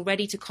moves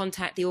already to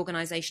contact the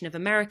Organization of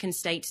American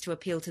States to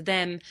appeal to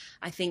them.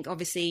 I think,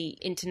 obviously,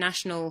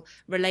 international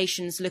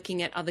relations,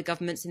 looking at other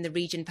governments in the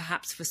region,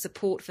 perhaps for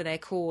support for their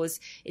cause,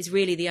 is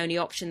really the only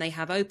option they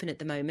have open at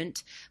the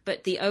moment.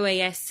 But the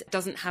OAS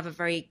doesn't have a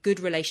very good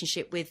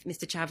relationship with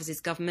Mr. Chavez's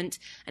government,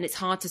 and it's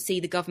hard to see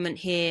the government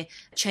here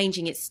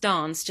changing its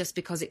stance just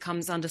because it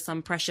comes under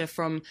some pressure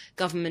from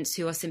governments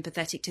who are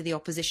sympathetic to the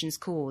opposition's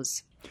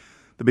cause.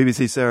 The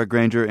BBC's Sarah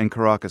Granger in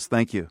Caracas.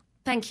 Thank you.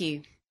 Thank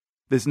you.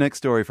 This next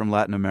story from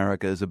Latin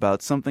America is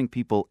about something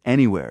people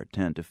anywhere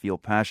tend to feel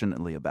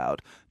passionately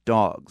about: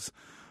 dogs.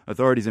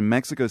 Authorities in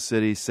Mexico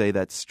City say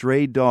that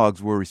stray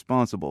dogs were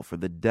responsible for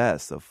the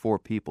deaths of 4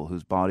 people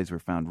whose bodies were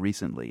found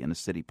recently in a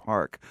city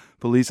park.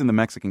 Police in the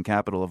Mexican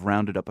capital have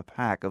rounded up a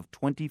pack of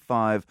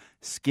 25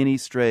 skinny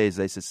strays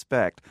they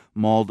suspect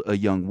mauled a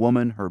young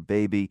woman, her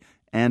baby,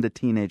 and a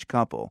teenage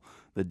couple.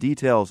 The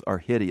details are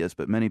hideous,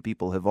 but many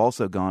people have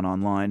also gone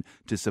online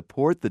to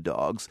support the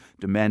dogs,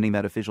 demanding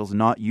that officials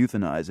not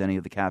euthanize any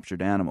of the captured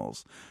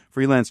animals.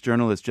 Freelance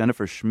journalist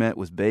Jennifer Schmidt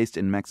was based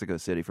in Mexico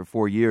City for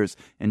 4 years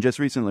and just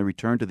recently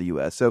returned to the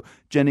U.S. So,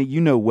 Jenny,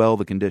 you know well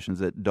the conditions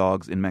that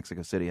dogs in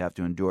Mexico City have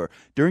to endure.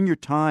 During your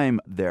time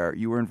there,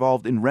 you were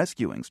involved in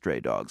rescuing stray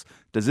dogs.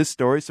 Does this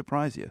story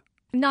surprise you?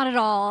 Not at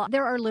all.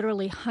 There are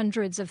literally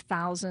hundreds of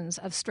thousands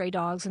of stray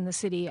dogs in the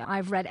city.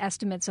 I've read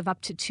estimates of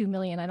up to 2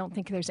 million. I don't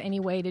think there's any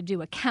way to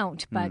do a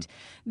count, but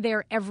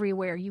they're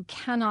everywhere. You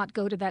cannot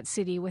go to that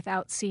city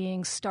without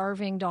seeing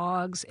starving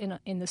dogs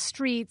in the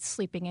streets,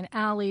 sleeping in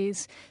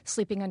alleys,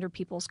 sleeping under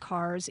people's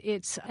cars.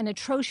 It's an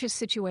atrocious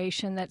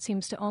situation that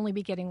seems to only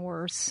be getting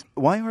worse.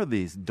 Why are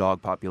these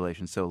dog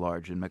populations so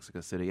large in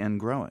Mexico City and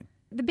growing?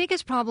 The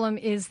biggest problem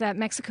is that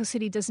Mexico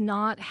City does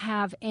not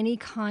have any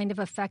kind of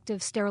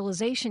effective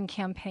sterilization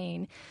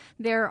campaign.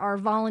 There are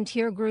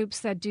volunteer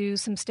groups that do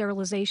some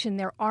sterilization.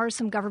 There are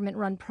some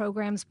government-run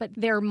programs, but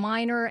they're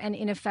minor and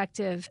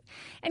ineffective.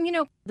 And,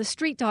 the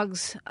street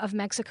dogs of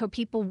Mexico,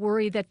 people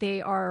worry that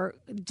they are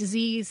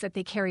diseased, that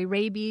they carry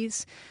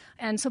rabies.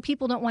 And so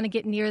people don't want to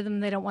get near them.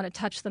 They don't want to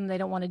touch them. They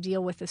don't want to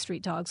deal with the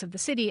street dogs of the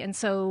city. And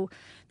so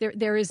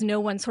there is no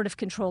one sort of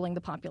controlling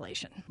the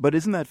population. But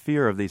isn't that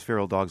fear of these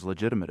feral dogs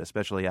legitimate,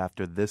 especially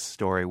after this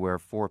story where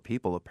 4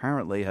 people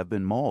apparently have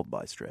been mauled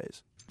by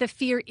strays? the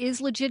fear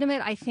is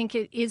legitimate. I think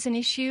it is an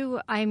issue.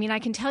 I mean, I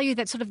can tell you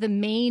that sort of the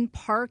main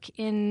park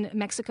in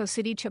Mexico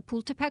City,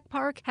 Chapultepec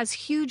Park, has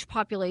huge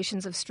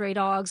populations of stray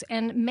dogs,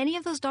 and many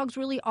of those dogs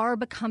really are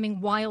becoming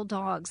wild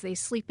dogs. They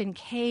sleep in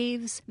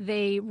caves,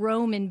 they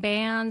roam in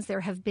bands, there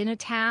have been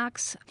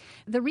attacks.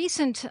 The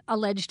recent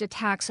alleged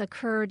attacks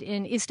occurred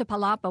in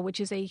Iztapalapa,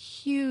 which is a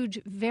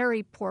huge,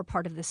 very poor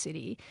part of the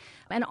city,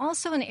 and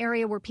also an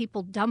area where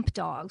people dump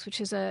dogs, which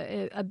is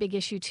a big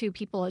issue too.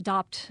 People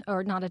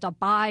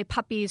buy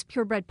puppies,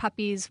 purebred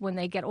puppies. When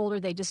they get older,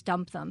 they just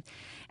dump them.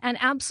 And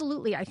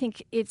absolutely, I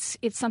think it's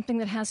something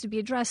that has to be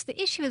addressed.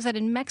 The issue is that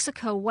in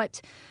Mexico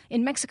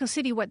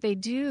City, what they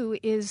do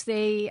is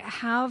they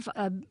have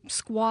a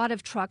squad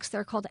of trucks.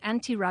 They're called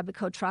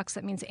anti-rabico trucks.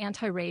 That means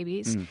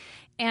anti-rabies.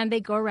 And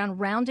they go around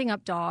rounding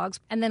up dogs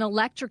and then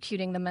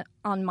electrocuting them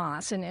en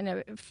masse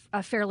in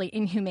a fairly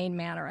inhumane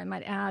manner, I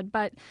might add.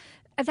 But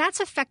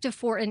that's effective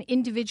for an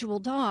individual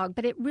dog,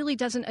 but it really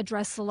doesn't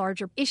address the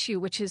larger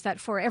issue, which is that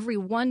for every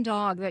one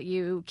dog that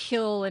you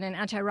kill in an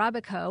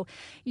anti-rabico,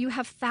 you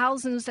have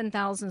thousands and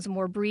thousands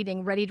more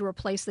breeding ready to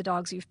replace the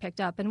dogs you've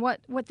picked up. And what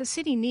the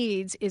city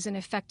needs is an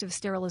effective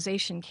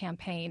sterilization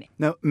campaign.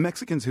 Now,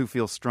 Mexicans who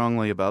feel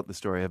strongly about the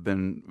story have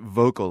been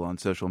vocal on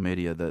social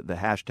media. The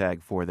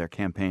hashtag for their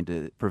campaign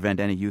to prevent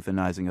any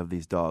euthanizing of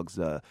these dogs,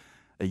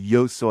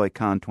 Yo Soy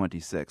Con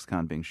 26,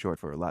 con being short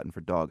for Latin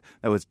for dog.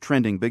 That was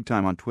trending big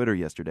time on Twitter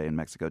yesterday in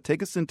Mexico.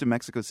 Take us into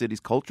Mexico City's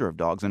culture of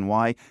dogs and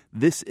why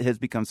this has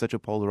become such a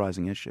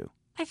polarizing issue.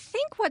 I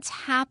think what's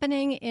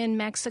happening in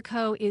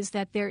Mexico is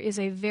that there is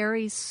a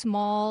very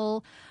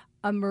small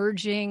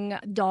emerging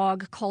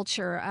dog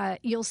culture.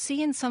 You'll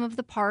see in some of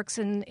the parks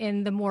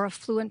in the more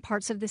affluent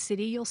parts of the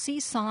city, you'll see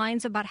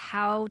signs about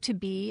how to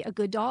be a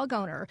good dog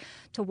owner,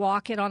 to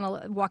walk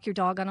your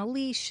dog on a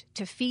leash,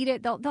 to feed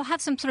it. They'll have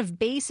some sort of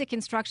basic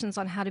instructions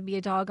on how to be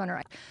a dog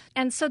owner.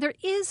 And so there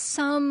is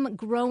some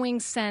growing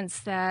sense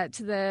that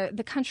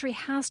the country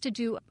has to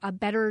do a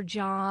better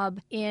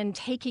job in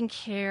taking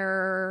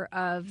care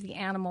of the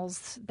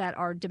animals that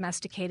are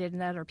domesticated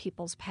and that are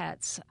people's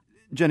pets.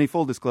 Jenny,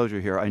 full disclosure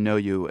here, I know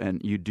you,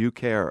 and you do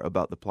care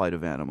about the plight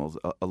of animals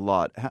a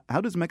lot. How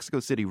does Mexico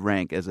City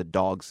rank as a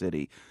dog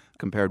city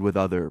compared with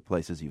other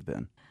places you've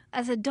been?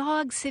 As a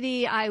dog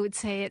city, I would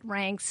say it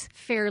ranks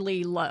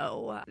fairly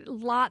low.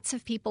 Lots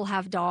of people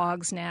have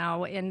dogs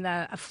now in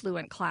the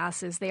affluent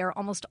classes. They are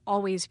almost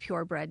always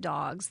purebred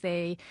dogs.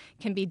 They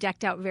can be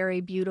decked out very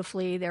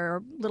beautifully. There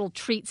are little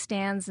treat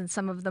stands in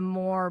some of the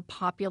more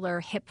popular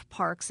hip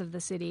parks of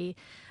the city.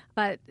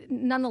 But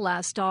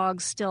nonetheless,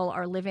 dogs still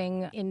are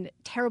living in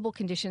terrible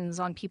conditions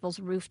on people's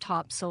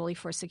rooftops solely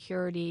for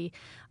security.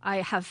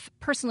 I have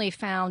personally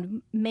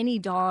found many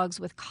dogs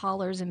with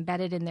collars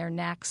embedded in their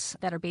necks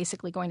that are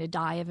basically going to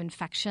die of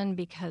infection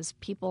because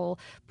people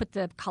put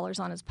the collars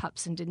on as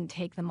pups and didn't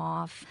take them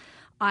off.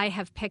 I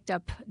have picked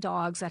up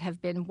dogs that have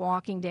been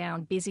walking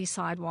down busy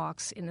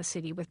sidewalks in the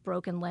city with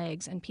broken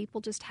legs, and people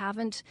just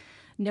haven't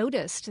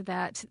noticed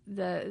that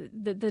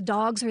the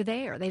dogs are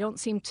there. They don't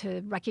seem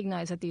to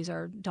recognize that these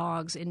are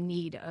dogs in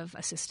need of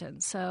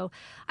assistance. So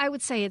I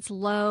would say it's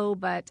low,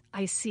 but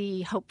I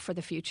see hope for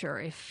the future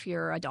if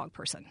you're a dog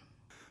person.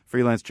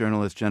 Freelance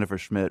journalist Jennifer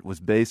Schmidt was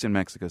based in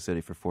Mexico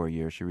City for 4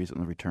 years. She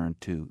recently returned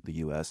to the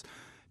U.S.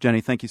 Jenny,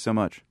 thank you so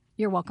much.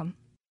 You're welcome.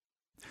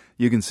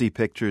 You can see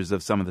pictures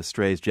of some of the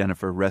strays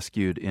Jennifer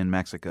rescued in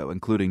Mexico,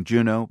 including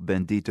Juno,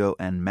 Bendito,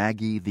 and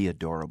Maggie the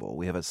Adorable.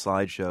 We have a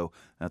slideshow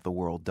at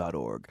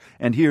theworld.org.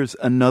 And here's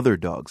another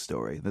dog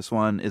story. This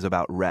one is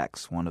about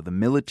Rex, one of the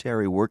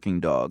military working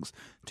dogs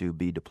to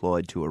be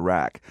deployed to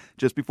Iraq.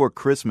 Just before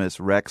Christmas,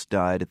 Rex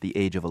died at the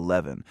age of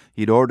 11.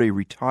 He'd already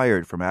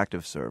retired from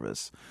active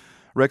service.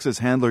 Rex's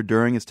handler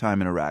during his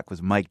time in Iraq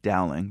was Mike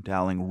Dowling.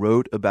 Dowling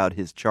wrote about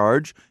his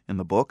charge in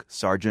the book,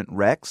 Sergeant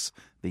Rex,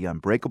 The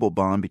Unbreakable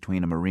Bond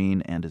Between a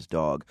Marine and His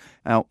Dog.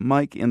 Now,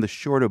 Mike, in the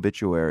short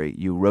obituary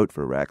you wrote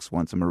for Rex,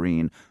 once a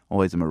Marine,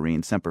 always a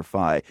Marine, Semper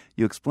Fi,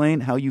 you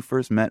explain how you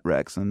first met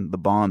Rex and the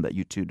bond that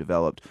you two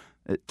developed.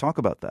 Talk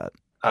about that.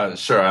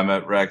 Sure. I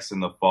met Rex in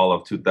the fall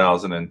of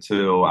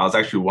 2002. I was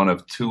actually one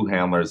of two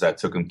handlers that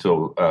took him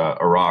to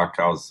Iraq.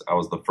 I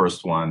was the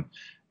first one.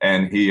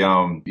 And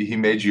he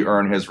made you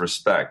earn his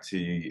respect.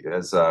 He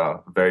is a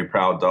very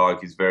proud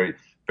dog. He's very,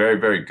 very,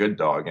 very good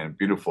dog and a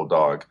beautiful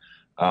dog.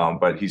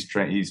 But he's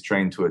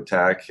trained to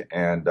attack,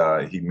 and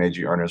he made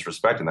you earn his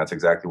respect, and that's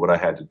exactly what I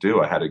had to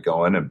do. I had to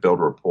go in and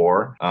build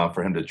rapport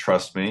for him to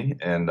trust me,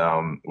 and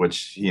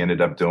which he ended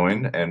up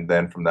doing. And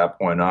then from that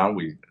point on,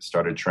 we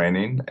started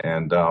training,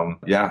 and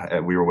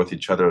we were with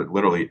each other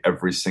literally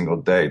every single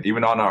day.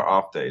 Even on our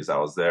off days, I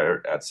was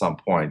there at some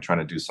point trying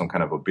to do some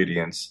kind of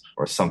obedience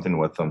or something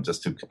with him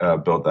just to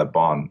build that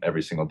bond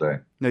every single day.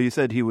 Now, you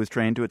said he was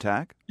trained to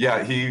attack?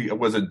 Yeah, he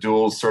was a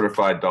dual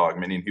certified dog,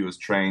 meaning he was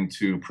trained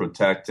to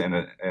protect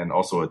and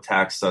also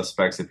attack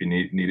suspects if he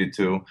needed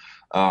to.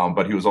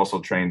 But he was also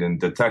trained in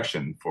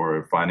detection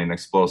for finding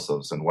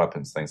explosives and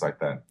weapons, things like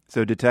that.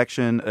 So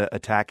detection,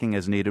 attacking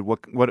as needed.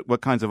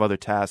 What kinds of other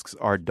tasks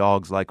are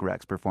dogs like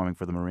Rex performing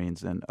for the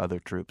Marines and other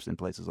troops in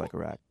places like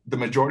Iraq? The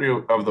majority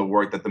of the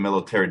work that the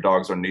military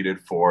dogs are needed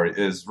for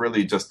is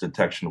really just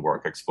detection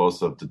work,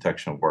 explosive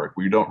detection work.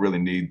 We don't really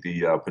need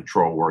the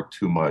patrol work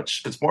too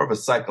much. It's more of a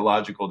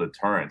psychological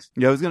deterrent.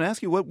 Yeah, I was going to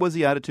ask you, what was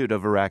the attitude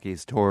of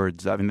Iraqis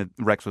towards,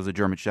 Rex was a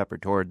German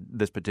Shepherd, toward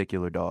this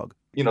particular dog?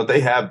 They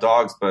have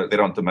dogs, but they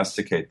don't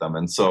domesticate them.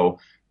 And so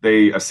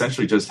they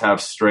essentially just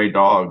have stray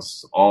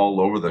dogs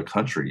all over the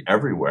country,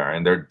 everywhere,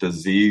 and they're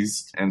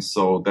diseased. And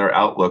so their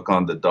outlook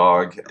on the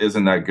dog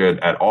isn't that good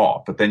at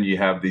all. But then you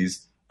have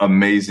these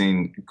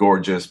amazing,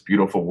 gorgeous,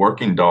 beautiful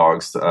working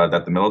dogs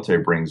that the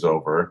military brings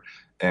over.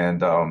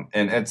 And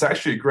it's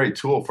actually a great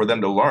tool for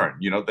them to learn,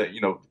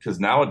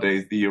 because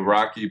nowadays the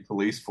Iraqi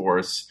police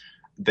force,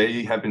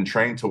 they have been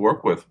trained to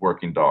work with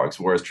working dogs,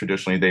 whereas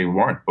traditionally they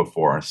weren't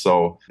before.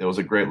 So it was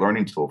a great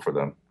learning tool for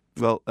them.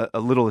 Well, a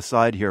little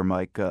aside here,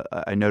 Mike,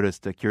 I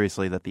noticed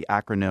curiously that the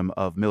acronym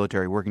of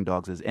military working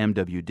dogs is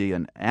MWD,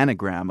 an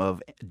anagram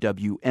of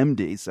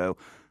WMD. So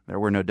there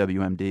were no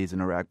WMDs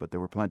in Iraq, but there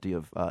were plenty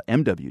of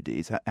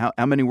MWDs.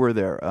 How many were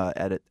there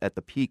at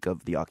the peak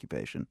of the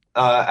occupation?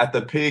 At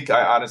the peak,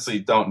 I honestly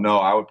don't know.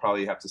 I would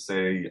probably have to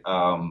say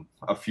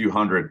a few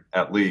hundred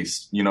at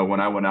least. When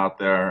I went out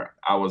there,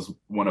 I was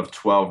one of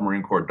 12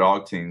 Marine Corps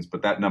dog teams,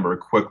 but that number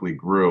quickly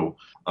grew.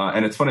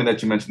 And it's funny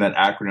that you mentioned that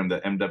acronym, the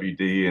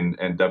MWD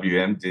and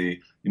WMD.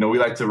 We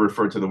like to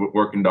refer to the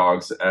working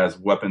dogs as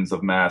weapons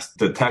of mass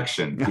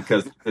detection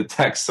because it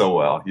detects so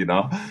well,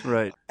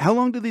 Right. How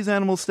long do these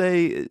animals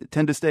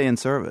tend to stay in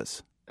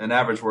service? An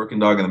average working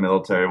dog in the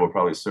military will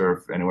probably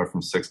serve anywhere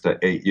from 6 to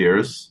 8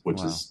 years,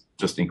 which is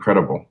just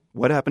incredible.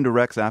 What happened to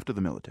Rex after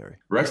the military?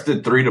 Rex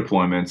did 3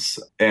 deployments,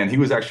 and he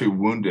was actually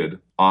wounded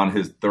on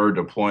his 3rd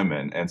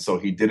deployment. And so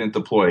he didn't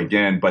deploy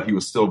again, but he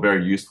was still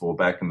very useful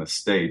back in the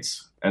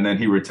States. And then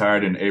he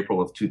retired in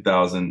April of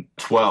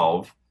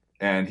 2012,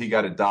 and he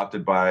got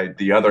adopted by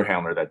the other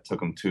handler that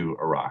took him to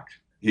Iraq.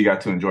 He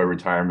got to enjoy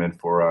retirement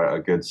for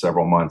a good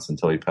several months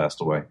until he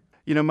passed away.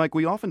 Mike,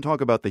 we often talk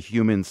about the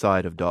human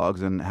side of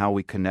dogs and how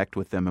we connect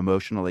with them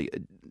emotionally.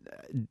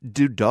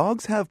 Do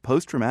dogs have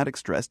post-traumatic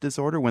stress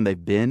disorder when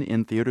they've been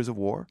in theaters of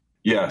war?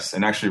 Yes,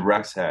 and actually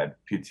Rex had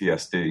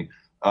PTSD.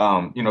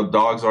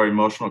 Dogs are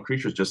emotional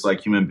creatures just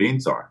like human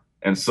beings are.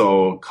 And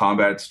so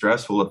combat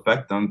stress will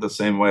affect them the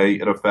same way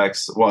it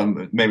affects,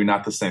 well, maybe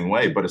not the same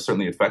way, but it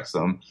certainly affects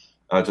them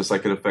just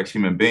like it affects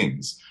human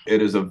beings.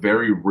 It is a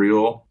very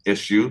real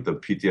issue, the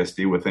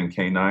PTSD within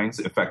canines.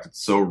 In fact,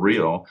 it's so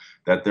real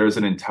that there's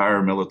an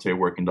entire military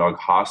working dog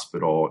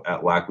hospital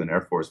at Lackland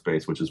Air Force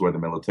Base, which is where the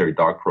military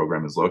dog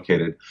program is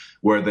located,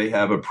 where they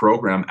have a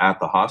program at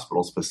the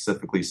hospital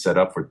specifically set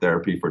up for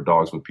therapy for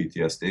dogs with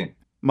PTSD.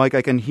 Mike,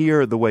 I can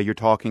hear the way you're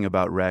talking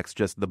about Rex,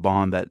 just the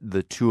bond that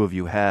the two of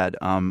you had.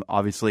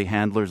 Obviously,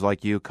 handlers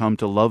like you come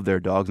to love their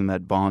dogs and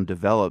that bond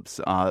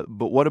develops.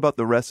 But what about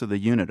the rest of the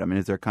unit?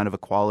 Is there kind of a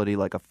quality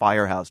like a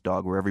firehouse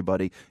dog where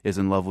everybody is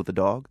in love with the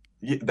dog?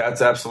 Yeah,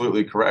 that's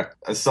absolutely correct.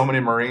 So many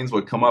Marines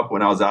would come up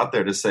when I was out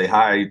there to say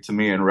hi to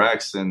me and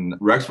Rex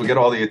would get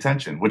all the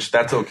attention, which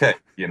that's okay,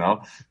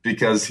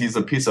 because he's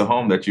a piece of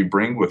home that you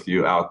bring with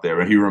you out there.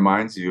 And he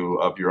reminds you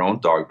of your own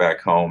dog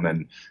back home.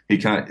 And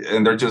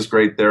and they're just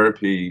great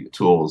therapy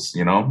tools,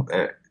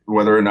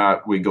 whether or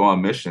not we go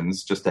on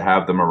missions, just to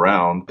have them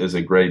around is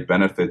a great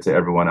benefit to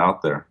everyone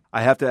out there.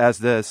 I have to ask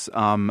this.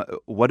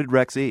 What did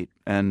Rex eat?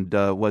 And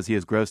was he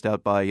as grossed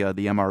out by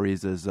the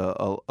MREs as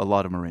a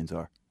lot of Marines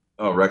are?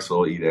 Oh, Rex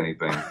will eat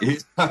anything.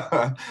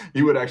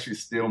 He would actually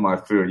steal my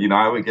food.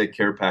 I would get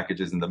care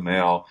packages in the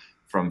mail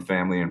from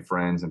family and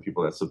friends and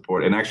people that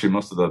support. And actually,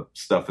 most of the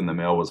stuff in the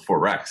mail was for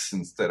Rex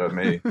instead of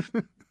me.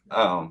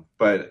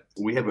 But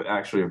we have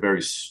actually a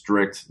very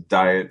strict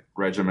diet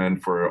regimen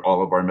for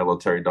all of our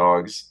military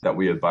dogs that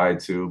we abide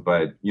to.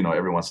 But,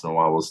 every once in a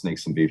while, we'll sneak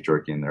some beef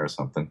jerky in there or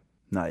something.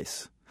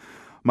 Nice.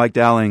 Mike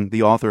Dowling,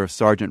 the author of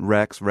Sergeant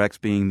Rex, Rex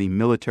being the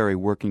military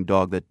working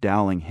dog that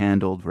Dowling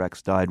handled.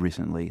 Rex died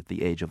recently at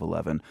the age of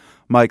 11.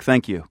 Mike,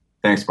 thank you.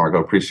 Thanks, Marco.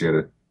 Appreciate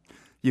it.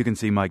 You can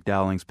see Mike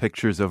Dowling's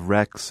pictures of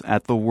Rex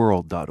at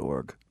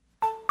theworld.org.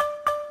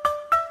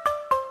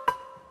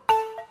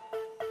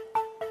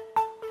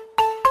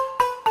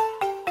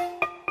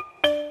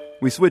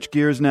 We switch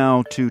gears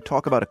now to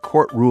talk about a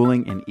court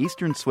ruling in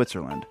eastern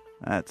Switzerland.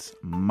 That's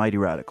mighty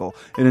radical.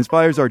 It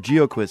inspires our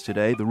GeoQuiz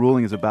today. The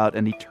ruling is about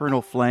an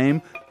eternal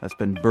flame that's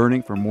been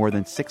burning for more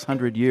than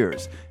 600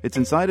 years. It's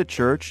inside a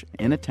church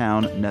in a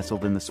town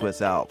nestled in the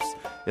Swiss Alps.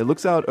 It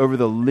looks out over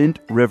the Lindt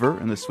River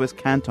in the Swiss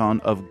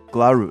canton of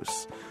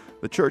Glarus.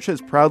 The church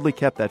has proudly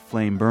kept that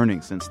flame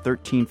burning since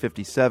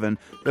 1357,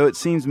 though it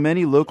seems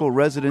many local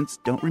residents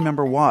don't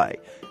remember why.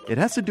 It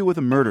has to do with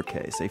a murder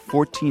case, a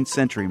 14th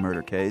century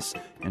murder case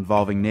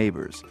involving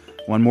neighbors.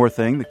 One more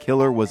thing, the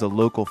killer was a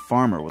local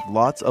farmer with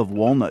lots of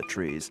walnut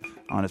trees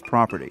on his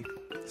property.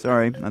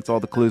 Sorry, that's all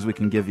the clues we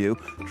can give you.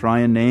 Try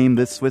and name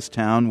this Swiss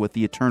town with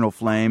the eternal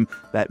flame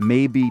that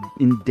may be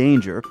in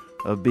danger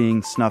of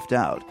being snuffed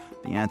out?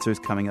 The answer is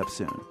coming up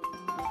soon.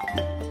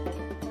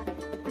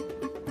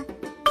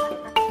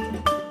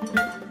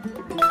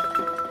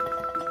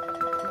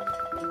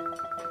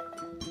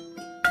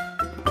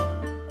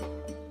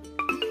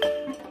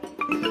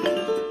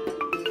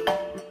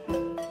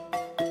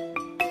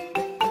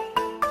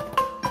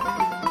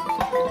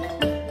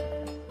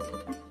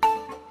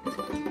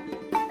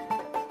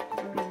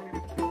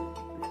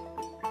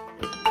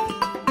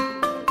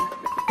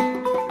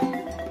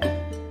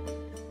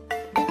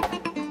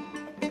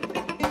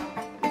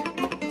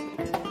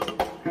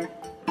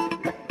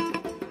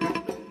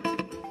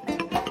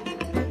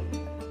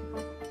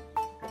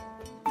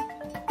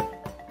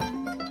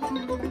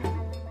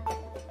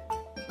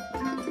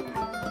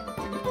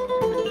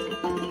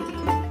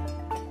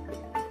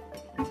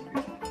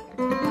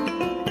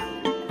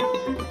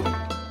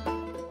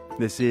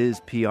 This is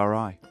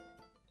PRI.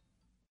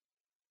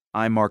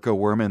 I'm Marco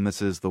Werman.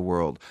 This is The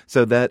World.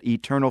 So that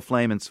eternal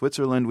flame in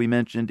Switzerland we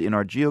mentioned in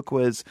our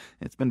GeoQuiz,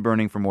 it's been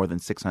burning for more than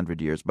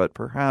 600 years, but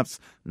perhaps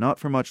not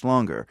for much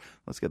longer.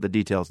 Let's get the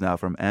details now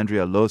from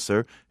Andrea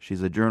Loser.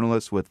 She's a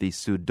journalist with the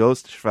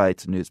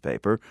Südostschweiz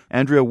newspaper.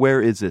 Andrea,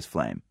 where is this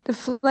flame? The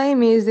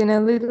flame is in a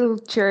little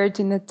church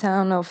in the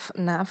town of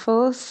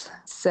Nafels.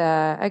 It's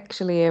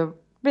actually a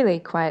really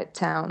quiet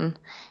town.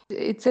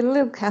 It's a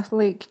little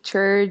Catholic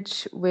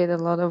church with a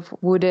lot of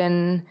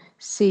wooden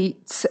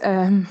seats.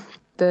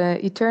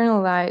 The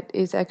eternal light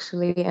is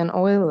actually an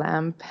oil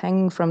lamp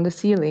hanging from the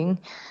ceiling,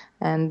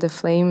 and the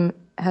flame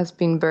has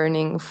been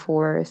burning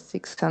for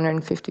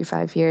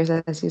 655 years,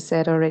 as you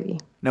said already.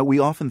 Now, we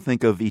often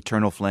think of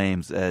eternal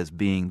flames as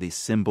being the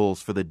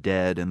symbols for the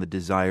dead and the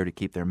desire to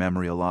keep their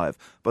memory alive.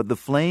 But the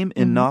flame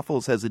in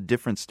Nafels has a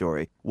different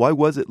story. Why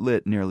was it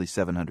lit nearly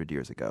 700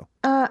 years ago?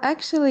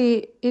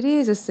 Actually, it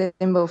is a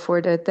symbol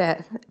for the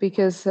dead,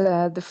 because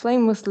the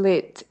flame was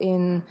lit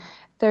in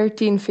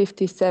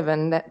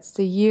 1357. That's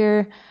the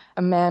year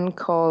a man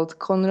called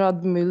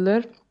Konrad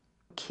Müller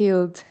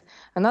killed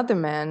another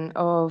man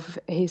of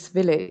his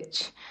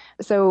village.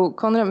 So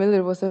Konrad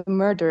Müller was a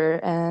murderer,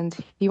 and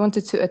he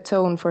wanted to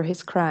atone for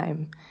his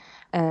crime.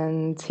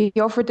 And he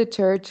offered the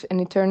church an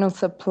eternal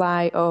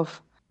supply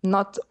of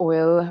nut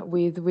oil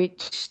with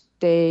which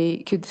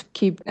they could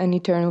keep an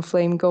eternal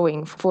flame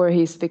going for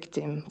his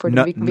victim, for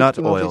the victim nut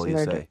of oil, his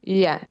murder. You say?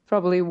 Yeah,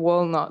 probably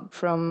walnut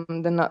from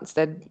the nuts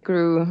that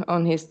grew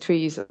on his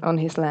trees on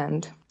his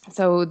land.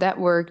 So that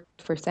worked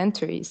for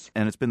centuries.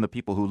 And it's been the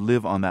people who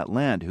live on that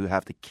land who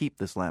have to keep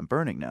this lamp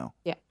burning now.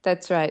 Yeah,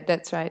 that's right.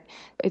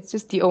 It's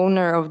just the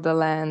owner of the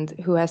land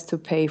who has to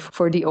pay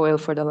for the oil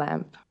for the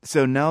lamp.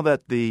 So now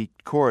that the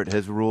court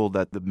has ruled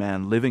that the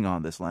man living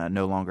on this land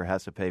no longer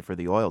has to pay for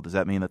the oil, does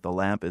that mean that the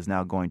lamp is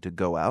now going to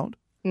go out?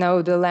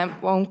 No, the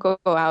lamp won't go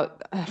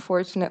out,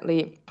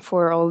 fortunately,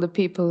 for all the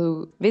people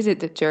who visit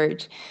the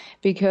church,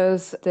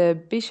 because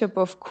the Bishop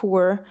of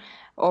Chur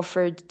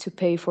offered to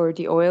pay for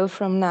the oil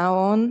from now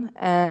on.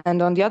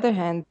 And on the other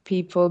hand,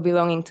 people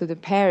belonging to the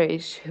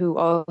parish who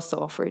also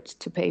offered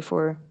to pay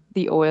for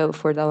the oil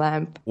for the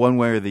lamp. One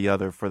way or the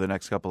other, for the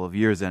next couple of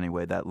years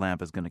anyway, that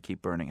lamp is going to keep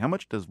burning. How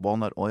much does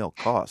walnut oil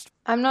cost?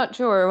 I'm not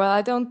sure. Well,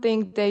 I don't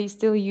think they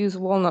still use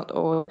walnut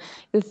oil.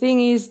 The thing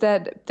is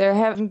that there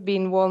haven't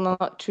been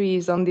walnut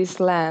trees on this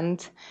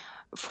land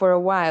for a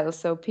while,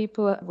 so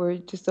people were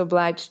just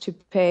obliged to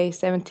pay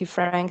 70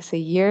 francs a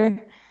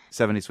year.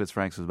 70 Swiss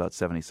francs is about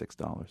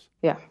 $76.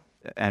 Yeah.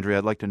 Andrea,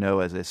 I'd like to know,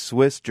 as a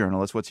Swiss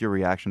journalist, what's your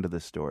reaction to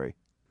this story?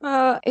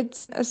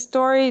 It's a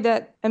story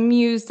that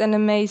amused and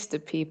amazed the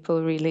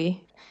people,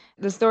 really.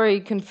 The story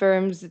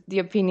confirms the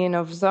opinion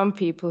of some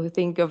people who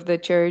think of the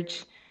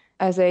church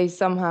as a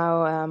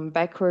somehow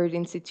backward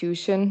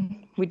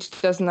institution, which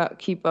does not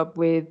keep up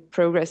with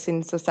progress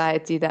in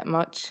society that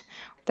much.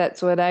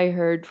 That's what I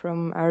heard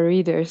from our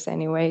readers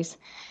anyways.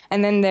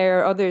 And then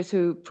there are others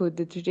who put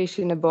the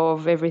tradition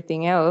above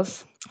everything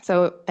else.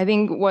 So I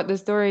think what the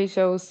story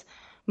shows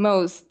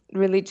most,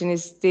 religion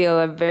is still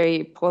a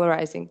very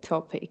polarizing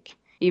topic,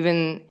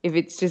 even if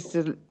it's just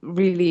a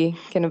really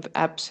kind of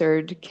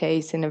absurd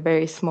case in a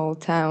very small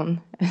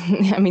town.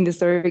 I mean, the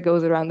story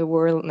goes around the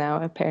world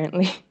now,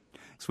 apparently.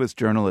 Swiss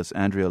journalist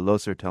Andrea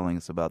Loser telling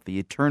us about the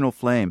eternal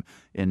flame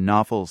in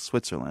Nafels,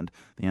 Switzerland.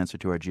 The answer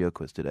to our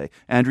GeoQuiz today.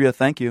 Andrea,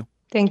 thank you.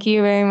 Thank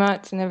you very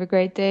much, and have a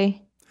great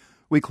day.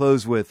 We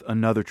close with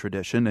another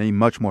tradition, a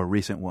much more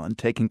recent one,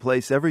 taking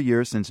place every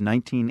year since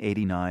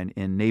 1989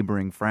 in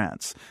neighboring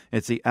France.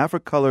 It's the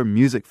Africolor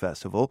Music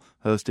Festival,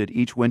 hosted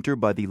each winter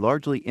by the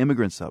largely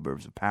immigrant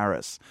suburbs of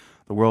Paris.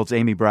 The World's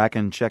Amy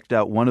Bracken checked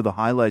out one of the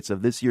highlights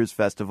of this year's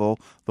festival,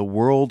 the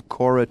World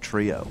Cora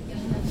Trio.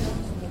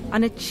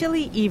 On a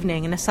chilly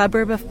evening in a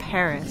suburb of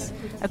Paris,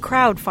 a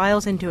crowd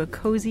files into a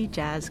cozy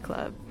jazz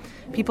club.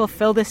 People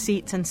fill the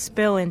seats and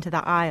spill into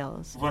the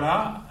aisles. We're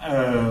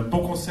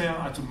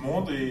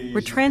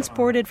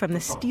transported from the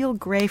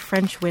steel-gray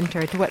French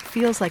winter to what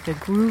feels like a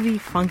groovy,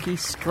 funky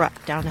strut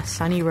down a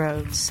sunny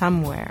road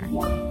somewhere.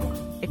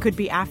 It could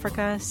be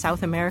Africa,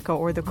 South America,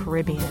 or the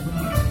Caribbean.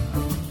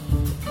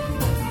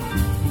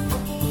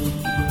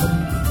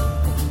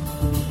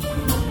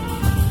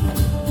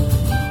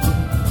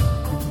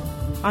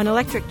 On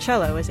electric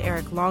cello is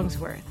Eric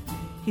Longsworth.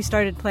 He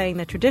started playing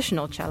the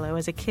traditional cello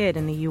as a kid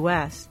in the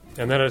U.S.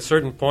 And then at a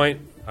certain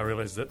point, I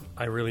realized that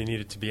I really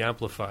needed to be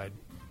amplified.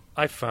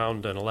 I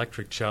found an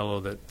electric cello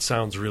that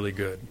sounds really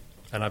good,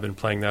 and I've been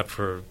playing that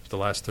for the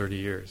last 30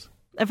 years.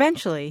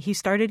 Eventually, he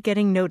started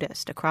getting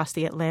noticed across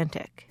the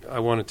Atlantic. I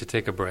wanted to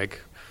take a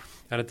break,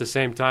 and at the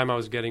same time, I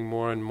was getting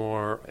more and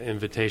more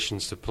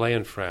invitations to play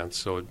in France,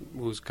 so it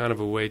was kind of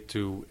a way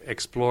to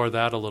explore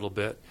that a little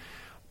bit.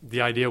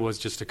 The idea was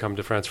just to come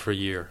to France for a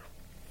year,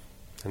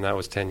 and that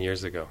was 10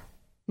 years ago.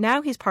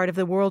 Now he's part of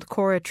the World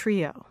Kora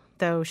Trio,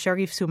 though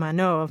Sharif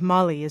Soumano of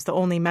Mali is the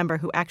only member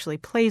who actually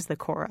plays the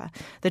kora,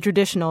 the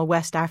traditional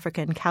West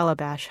African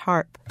calabash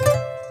harp.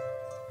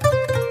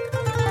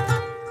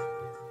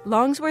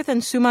 Longsworth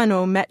and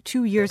Soumano met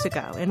 2 years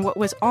ago in what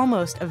was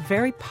almost a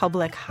very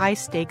public,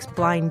 high-stakes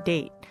blind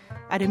date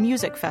at a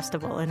music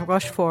festival in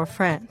Rochefort,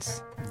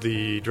 France.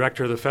 The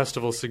director of the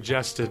festival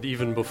suggested,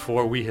 even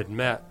before we had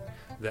met,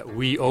 that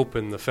we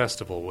open the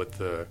festival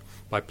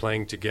by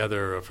playing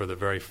together for the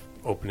very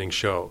opening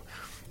show.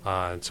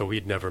 And so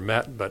we'd never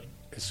met, but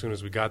as soon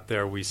as we got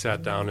there, we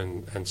sat down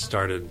and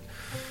started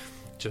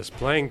just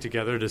playing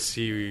together to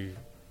see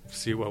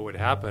what would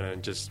happen,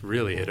 and just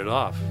really hit it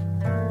off.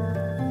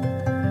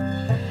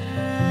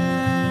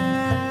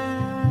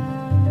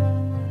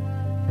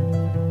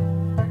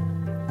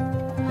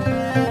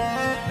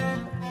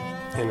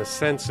 In a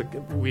sense,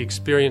 we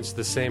experienced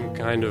the same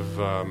kind of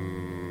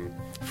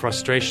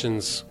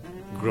frustrations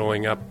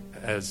growing up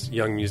as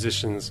young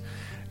musicians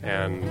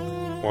and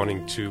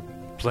wanting to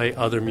play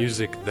other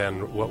music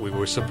than what we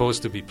were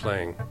supposed to be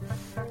playing.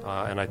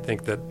 And I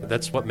think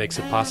that's what makes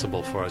it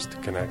possible for us to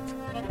connect.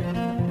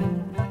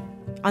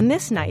 On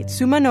this night,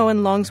 Soumano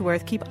and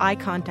Longsworth keep eye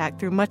contact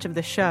through much of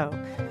the show,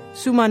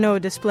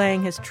 Soumano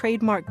displaying his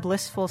trademark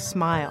blissful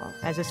smile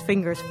as his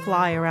fingers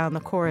fly around the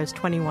kora's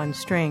 21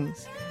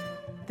 strings.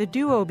 The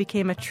duo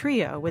became a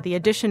trio with the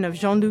addition of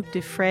Jean-Luc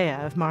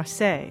Defreya of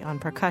Marseille on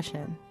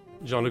percussion.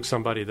 Jean-Luc's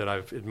somebody that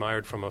I've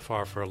admired from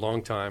afar for a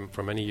long time,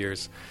 for many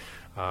years,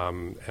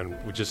 and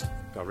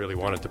I really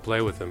wanted to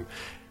play with him.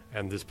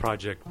 And this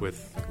project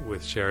with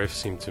Sharif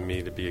seemed to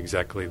me to be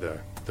exactly the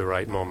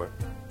right moment.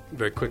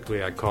 Very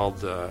quickly I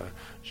called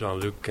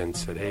Jean-Luc and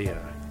said, hey,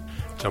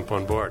 jump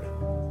on board.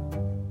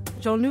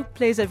 Jean-Luc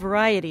plays a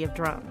variety of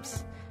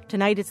drums.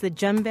 Tonight it's the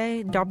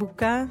djembe,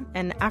 darbuka,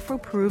 and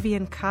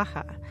Afro-Peruvian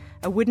caja,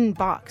 a wooden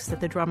box that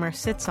the drummer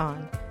sits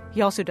on.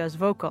 He also does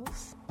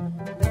vocals.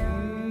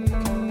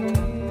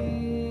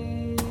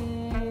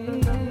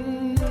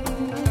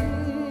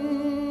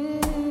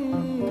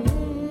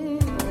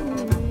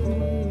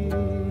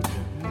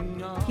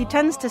 He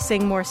tends to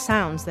sing more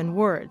sounds than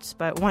words,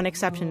 but one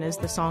exception is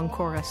the song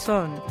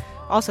Corazon,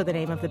 also the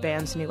name of the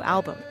band's new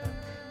album.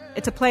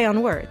 It's a play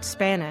on words,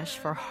 Spanish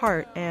for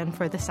heart and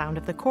for the sound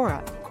of the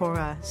kora,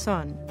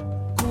 corazon.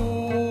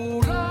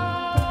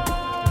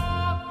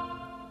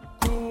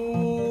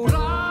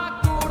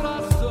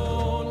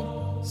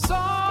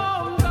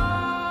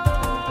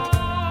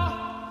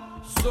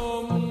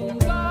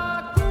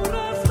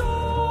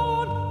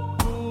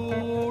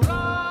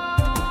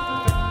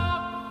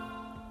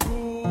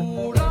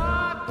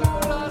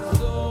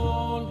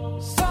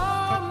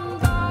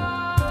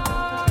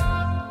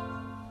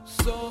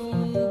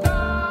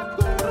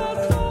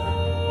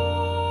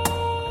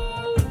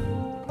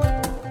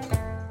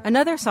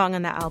 Another song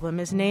on the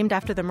album is named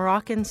after the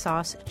Moroccan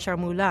sauce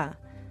charmoula,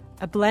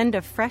 a blend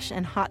of fresh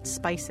and hot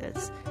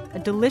spices, a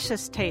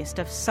delicious taste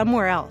of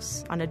somewhere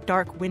else on a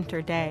dark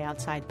winter day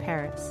outside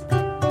Paris.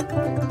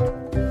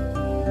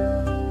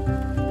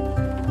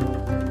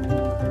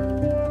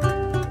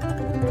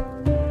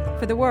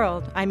 For The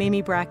World, I'm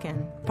Amy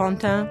Bracken,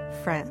 Pantin,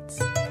 France.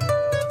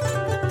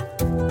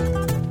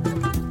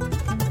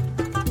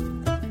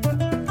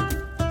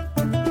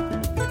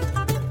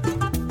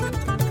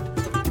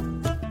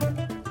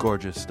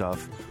 Gorgeous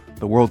stuff.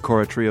 The World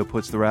Kora Trio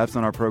puts the wraps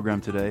on our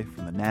program today.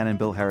 From the Nan and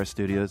Bill Harris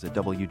studios at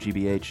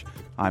WGBH,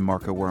 I'm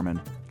Marco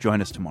Werman.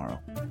 Join us tomorrow.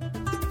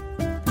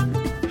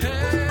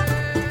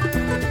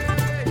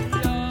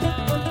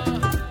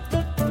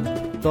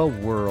 The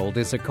World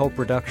is a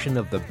co-production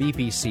of the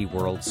BBC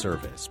World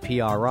Service,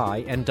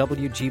 PRI, and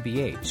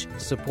WGBH,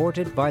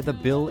 supported by the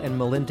Bill and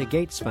Melinda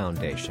Gates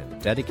Foundation,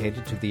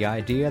 dedicated to the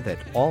idea that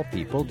all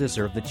people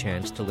deserve the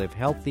chance to live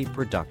healthy,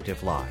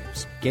 productive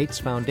lives.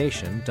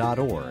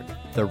 GatesFoundation.org.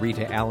 The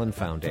Rita Allen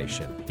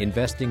Foundation,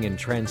 investing in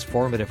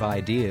transformative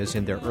ideas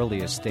in their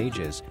earliest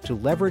stages to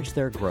leverage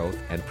their growth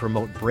and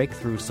promote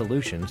breakthrough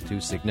solutions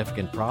to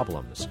significant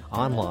problems.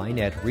 Online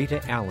at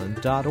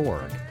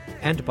ritaallen.org.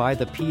 And by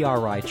the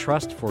PRI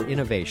Trust for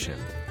Innovation,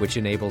 which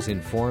enables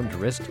informed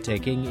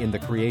risk-taking in the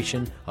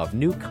creation of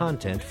new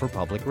content for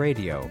public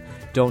radio.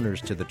 Donors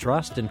to the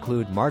Trust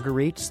include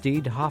Marguerite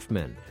Steed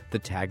Hoffman, the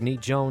Tagney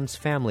Jones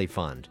Family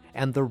Fund,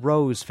 and the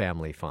Rose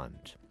Family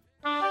Fund.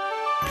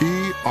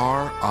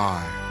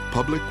 PRI,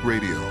 Public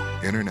Radio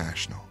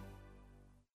International.